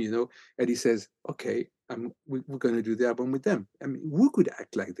 watch them, and he says, okay, we're going to do the album with them. I mean, who could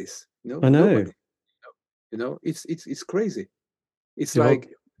act like this? I know. Nobody. It's crazy. It's like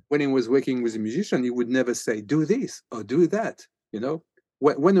when he was working with a musician, he would never say, do this or do that.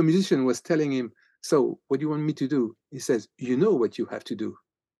 When a musician was telling him, so what do you want me to do? He says, you know what you have to do,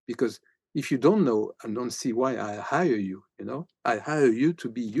 because if you don't know, I don't see why I hire you. I hire you to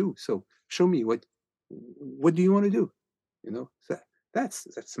be you. So show me what do you want to do? So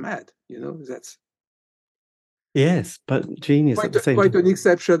that's mad. That's yes, but genius at the same time. Quite an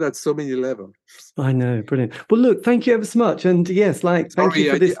exception at so many levels. I know, brilliant. Well, look, thank you ever so much, and yes, thank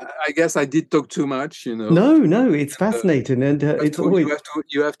you for this. I guess I did talk too much, No, it's fascinating, and it's always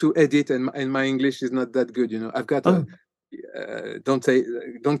you have to edit, and my English is not that good, I've got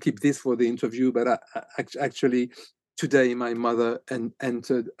don't keep this for the interview, but actually today my mother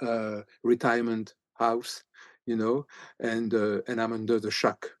entered a retirement house, and I'm under the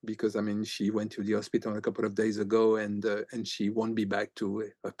shock, because I mean, she went to the hospital a couple of days ago, and she won't be back to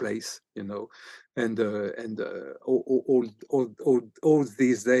a place, and all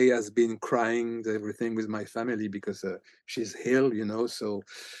these days has been crying everything with my family, because she's ill, so.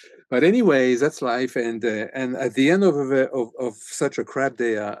 But anyways, that's life, and at the end of such a crap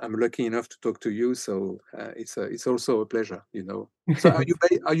day, I'm lucky enough to talk to you. So it's also a pleasure, So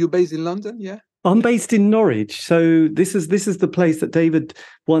are you based in London? Yeah. I'm based in Norwich, so this is the place that David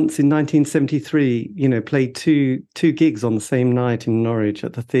once in 1973, played two gigs on the same night in Norwich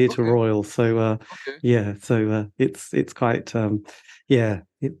at the Theatre Okay, Royal. So okay. yeah, so it's quite yeah.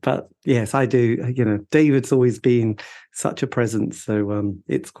 But yes, I do. David's always been such a presence, so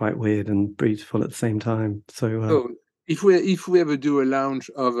it's quite weird and beautiful at the same time. So So if we ever do a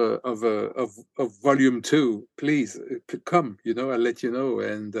launch of volume 2, please come. I'll let you know.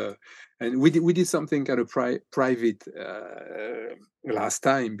 And we did something kind of private last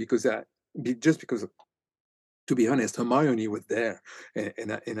time because just because, to be honest, Hermione was there,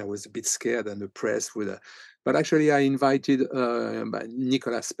 and I was a bit scared and depressed with her. But actually, I invited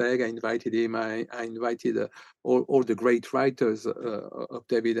Nicolas Pegg. I invited him. I invited all the great writers of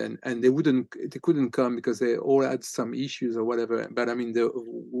David, and they couldn't come because they all had some issues or whatever. But I mean,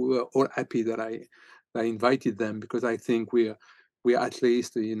 we were all happy that I invited them because I think we're at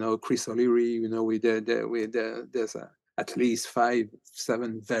least, Chris O'Leary. There's at least 5,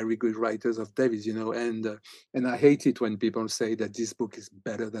 7 very good writers of David, and I hate it when people say that this book is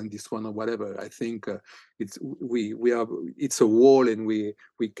better than this one or whatever. I think it's a wall, and we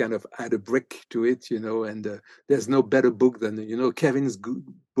kind of add a brick to it, and there's no better book than, Kevin's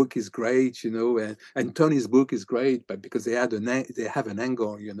book is great, and Tony's book is great, but because they have an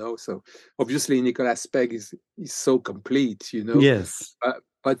angle, So obviously Nicolas Pegg is so complete, yes,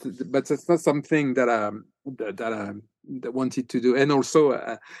 but that's not something that wanted to do. And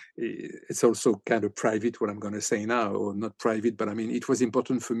also, it's also kind of private what I'm going to say now, or not private, but I mean, it was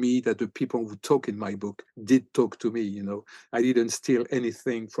important for me that the people who talk in my book did talk to me. I didn't steal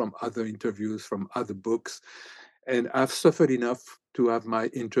anything from other interviews, from other books, and I've suffered enough to have my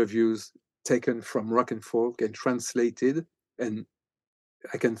interviews taken from rock and folk and translated, and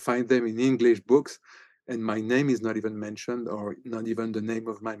I can find them in English books, and my name is not even mentioned, or not even the name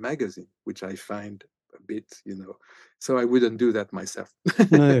of my magazine, which I find a bit, So I wouldn't do that myself.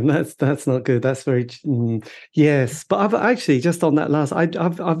 no, that's not good. That's very yes. But I've actually, just on that last,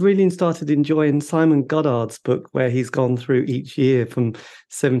 I've really started enjoying Simon Goddard's book, where he's gone through each year from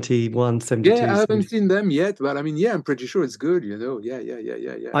 71, Yeah, 72, I haven't 70. seen them yet, but I mean, yeah, I'm pretty sure it's good. Yeah, yeah, yeah,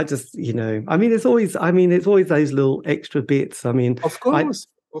 yeah, yeah. I just, it's always those little extra bits. I mean, Of I course,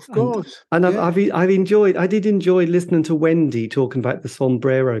 of and course. and Yeah, I did enjoy listening to Wendy talking about the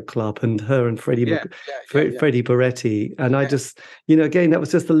Sombrero Club and her and yeah, yeah, yeah, yeah, Freddie Boretti, and I yeah. just, again, that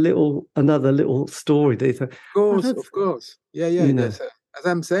was just another little story. They thought, oh, that's, Of course. Yeah, yeah. you know, That's as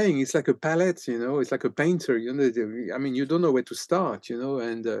I'm saying, it's like a palette. It's like a painter. I mean, you don't know where to start.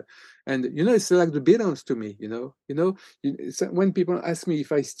 And it's like the Beatles to me. When people ask me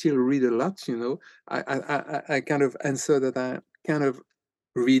if I still read a lot, I kind of answer that I kind of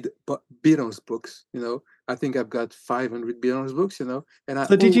read Beatles books. I think I've got 500 Beatles books. And I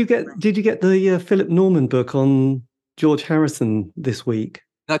So did always, you get the Philip Norman book on George Harrison this week?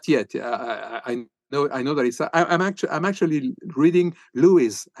 not yet. I know that I'm actually reading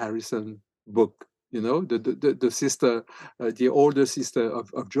Louis Harrison book. The sister, the older sister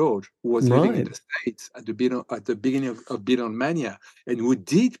of George, who was living in Right. the States at the beginning of Beatlemania, and who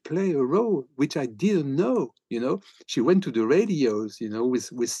did play a role which I didn't know. She went to the radios,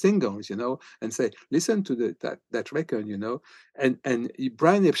 with singles, and say, listen to that record, and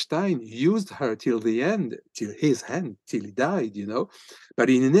Brian Epstein used her till the end, till his end, till he died, but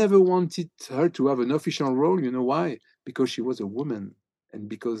he never wanted her to have an official role. You know why? Because she was a woman, and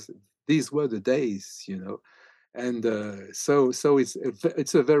because these were the days, and so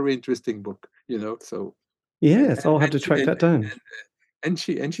it's a very interesting book, So and Yes, and, I'll have and to she track and, that down. and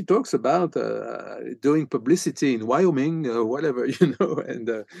she talks about doing publicity in Wyoming, whatever, and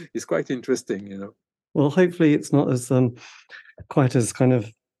it's quite interesting. Well, hopefully it's not as quite as kind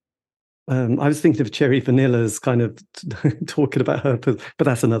of. I was thinking of Cherry Vanilla's kind of talking about her, but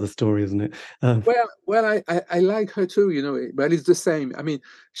that's another story, isn't it? Well, I like her too, but it's the same. I mean,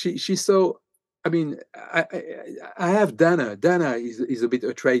 she's so. I mean, I have Dana. Dana is a bit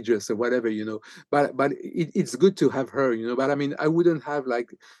outrageous or whatever, but it's good to have her, But I mean, I wouldn't have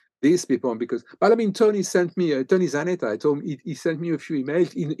like these people because. But I mean, Tony sent me Tony Zanetta. I told him he sent me a few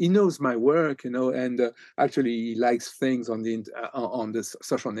emails. He knows my work, and actually he likes things on the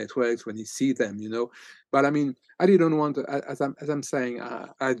social networks when he sees them, But I mean, I didn't want to, as I'm saying,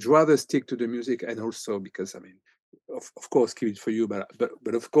 I'd rather stick to the music, and also because I mean, of course, keep it for you, but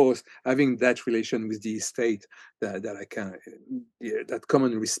of course, having that relation with the estate that I can, yeah, that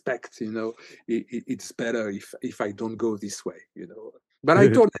common respect, it's better if I don't go this way. But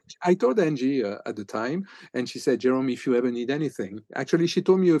Good. I told Angie at the time, and she said, Jerome, if you ever need anything, actually, she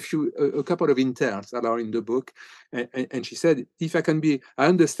told me a couple of interns that are in the book, and she said, if I can be, I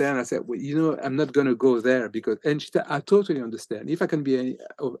understand. I said, well, I'm not going to go there and she said, I totally understand. If I can be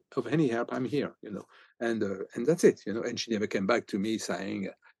of any help, I'm here, and that's it, And she never came back to me saying,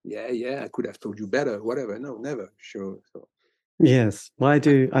 yeah, I could have told you better, whatever. No, never. Sure. So. Yes, I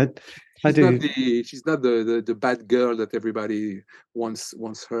do. I do. She's not the bad girl that everybody wants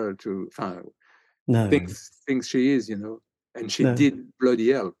her to No, thinks she is, and she no. did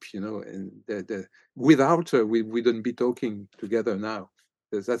bloody help, and without her we wouldn't be talking together now.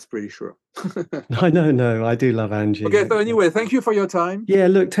 That's pretty sure. I know, no, I do love Angie. Okay, so anyway, thank you for your time. Yeah,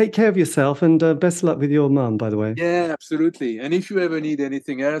 look, take care of yourself, and best of luck with your mum, by the way. Yeah, absolutely. And if you ever need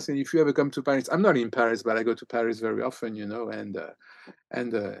anything else, and if you ever come to Paris, I'm not in Paris, but I go to Paris very often,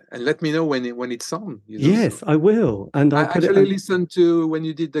 and let me know when it's on. Yes, so. I will, and I'll I put it. actually listened to when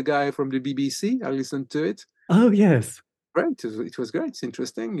you did the guy from the BBC. I listened to it. Oh yes, Great! It was great. It's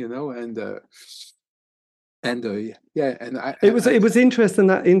interesting, yeah, and it was interesting,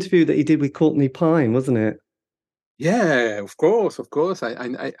 that interview that he did with Courtney Pine, wasn't it? Yeah, of course.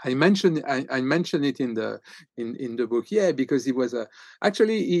 I mentioned it in the book. Yeah, because he was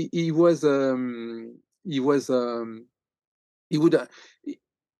actually he was he would.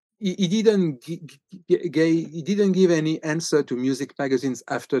 He didn't he didn't give any answer to music magazines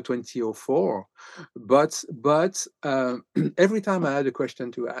after 2004, but every time I had a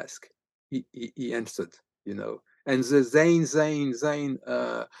question to ask, he answered, And the Zayn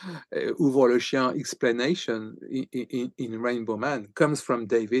Ouvre le Chien explanation in Rainbowman comes from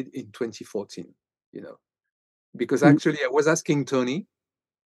David in 2014, because actually I was asking Tony,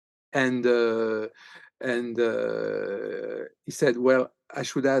 and he said, well, I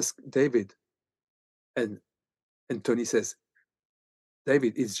should ask David. And Tony says,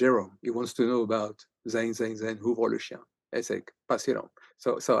 David, it's Jérôme. He wants to know about Zayn, Ouvre le Chien. I said, pass it on.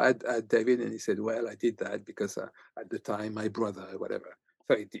 So I had David, and he said, well, I did that because at the time, my brother, whatever.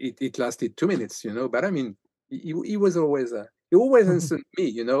 So it lasted 2 minutes, But I mean, he was always, he always answered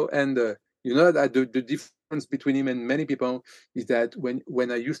me, And that the difference between him and many people is that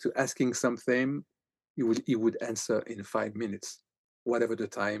when I used to asking something, he would answer in 5 minutes, whatever the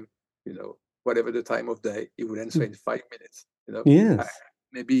time, whatever the time of day, he would answer in 5 minutes. Yes.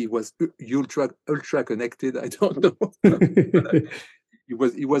 Maybe he was ultra connected. I don't know.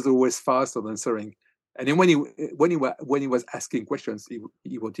 But he was always fast on answering. And then when he was asking questions,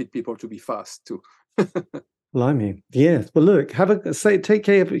 he wanted people to be fast too. Blimey. Yes. Well, look, take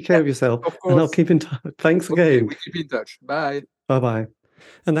care of yourself, and I'll keep in touch. Thanks again. We keep in touch. Bye. Bye.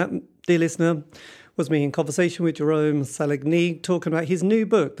 And that, dear listener, was me in conversation with Jérôme Soligny, talking about his new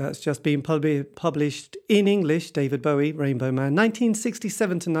book that's just been published in English, David Bowie Rainbowman,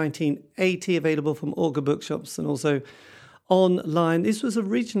 1967 to 1980, available from Auger bookshops and also online. This was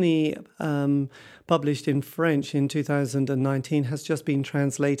originally published in French in 2019, has just been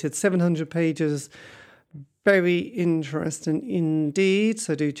translated, 700 pages. Very interesting indeed,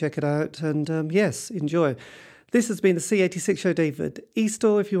 so do check it out, and yes, enjoy. This has been the C86 Show, David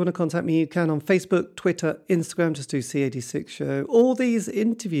Eastaugh. If you want to contact me, you can on Facebook, Twitter, Instagram, just do C86 Show. All these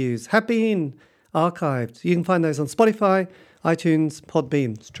interviews have been archived. You can find those on Spotify, iTunes,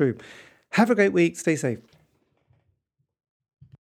 Podbean. It's true. Have a great week. Stay safe.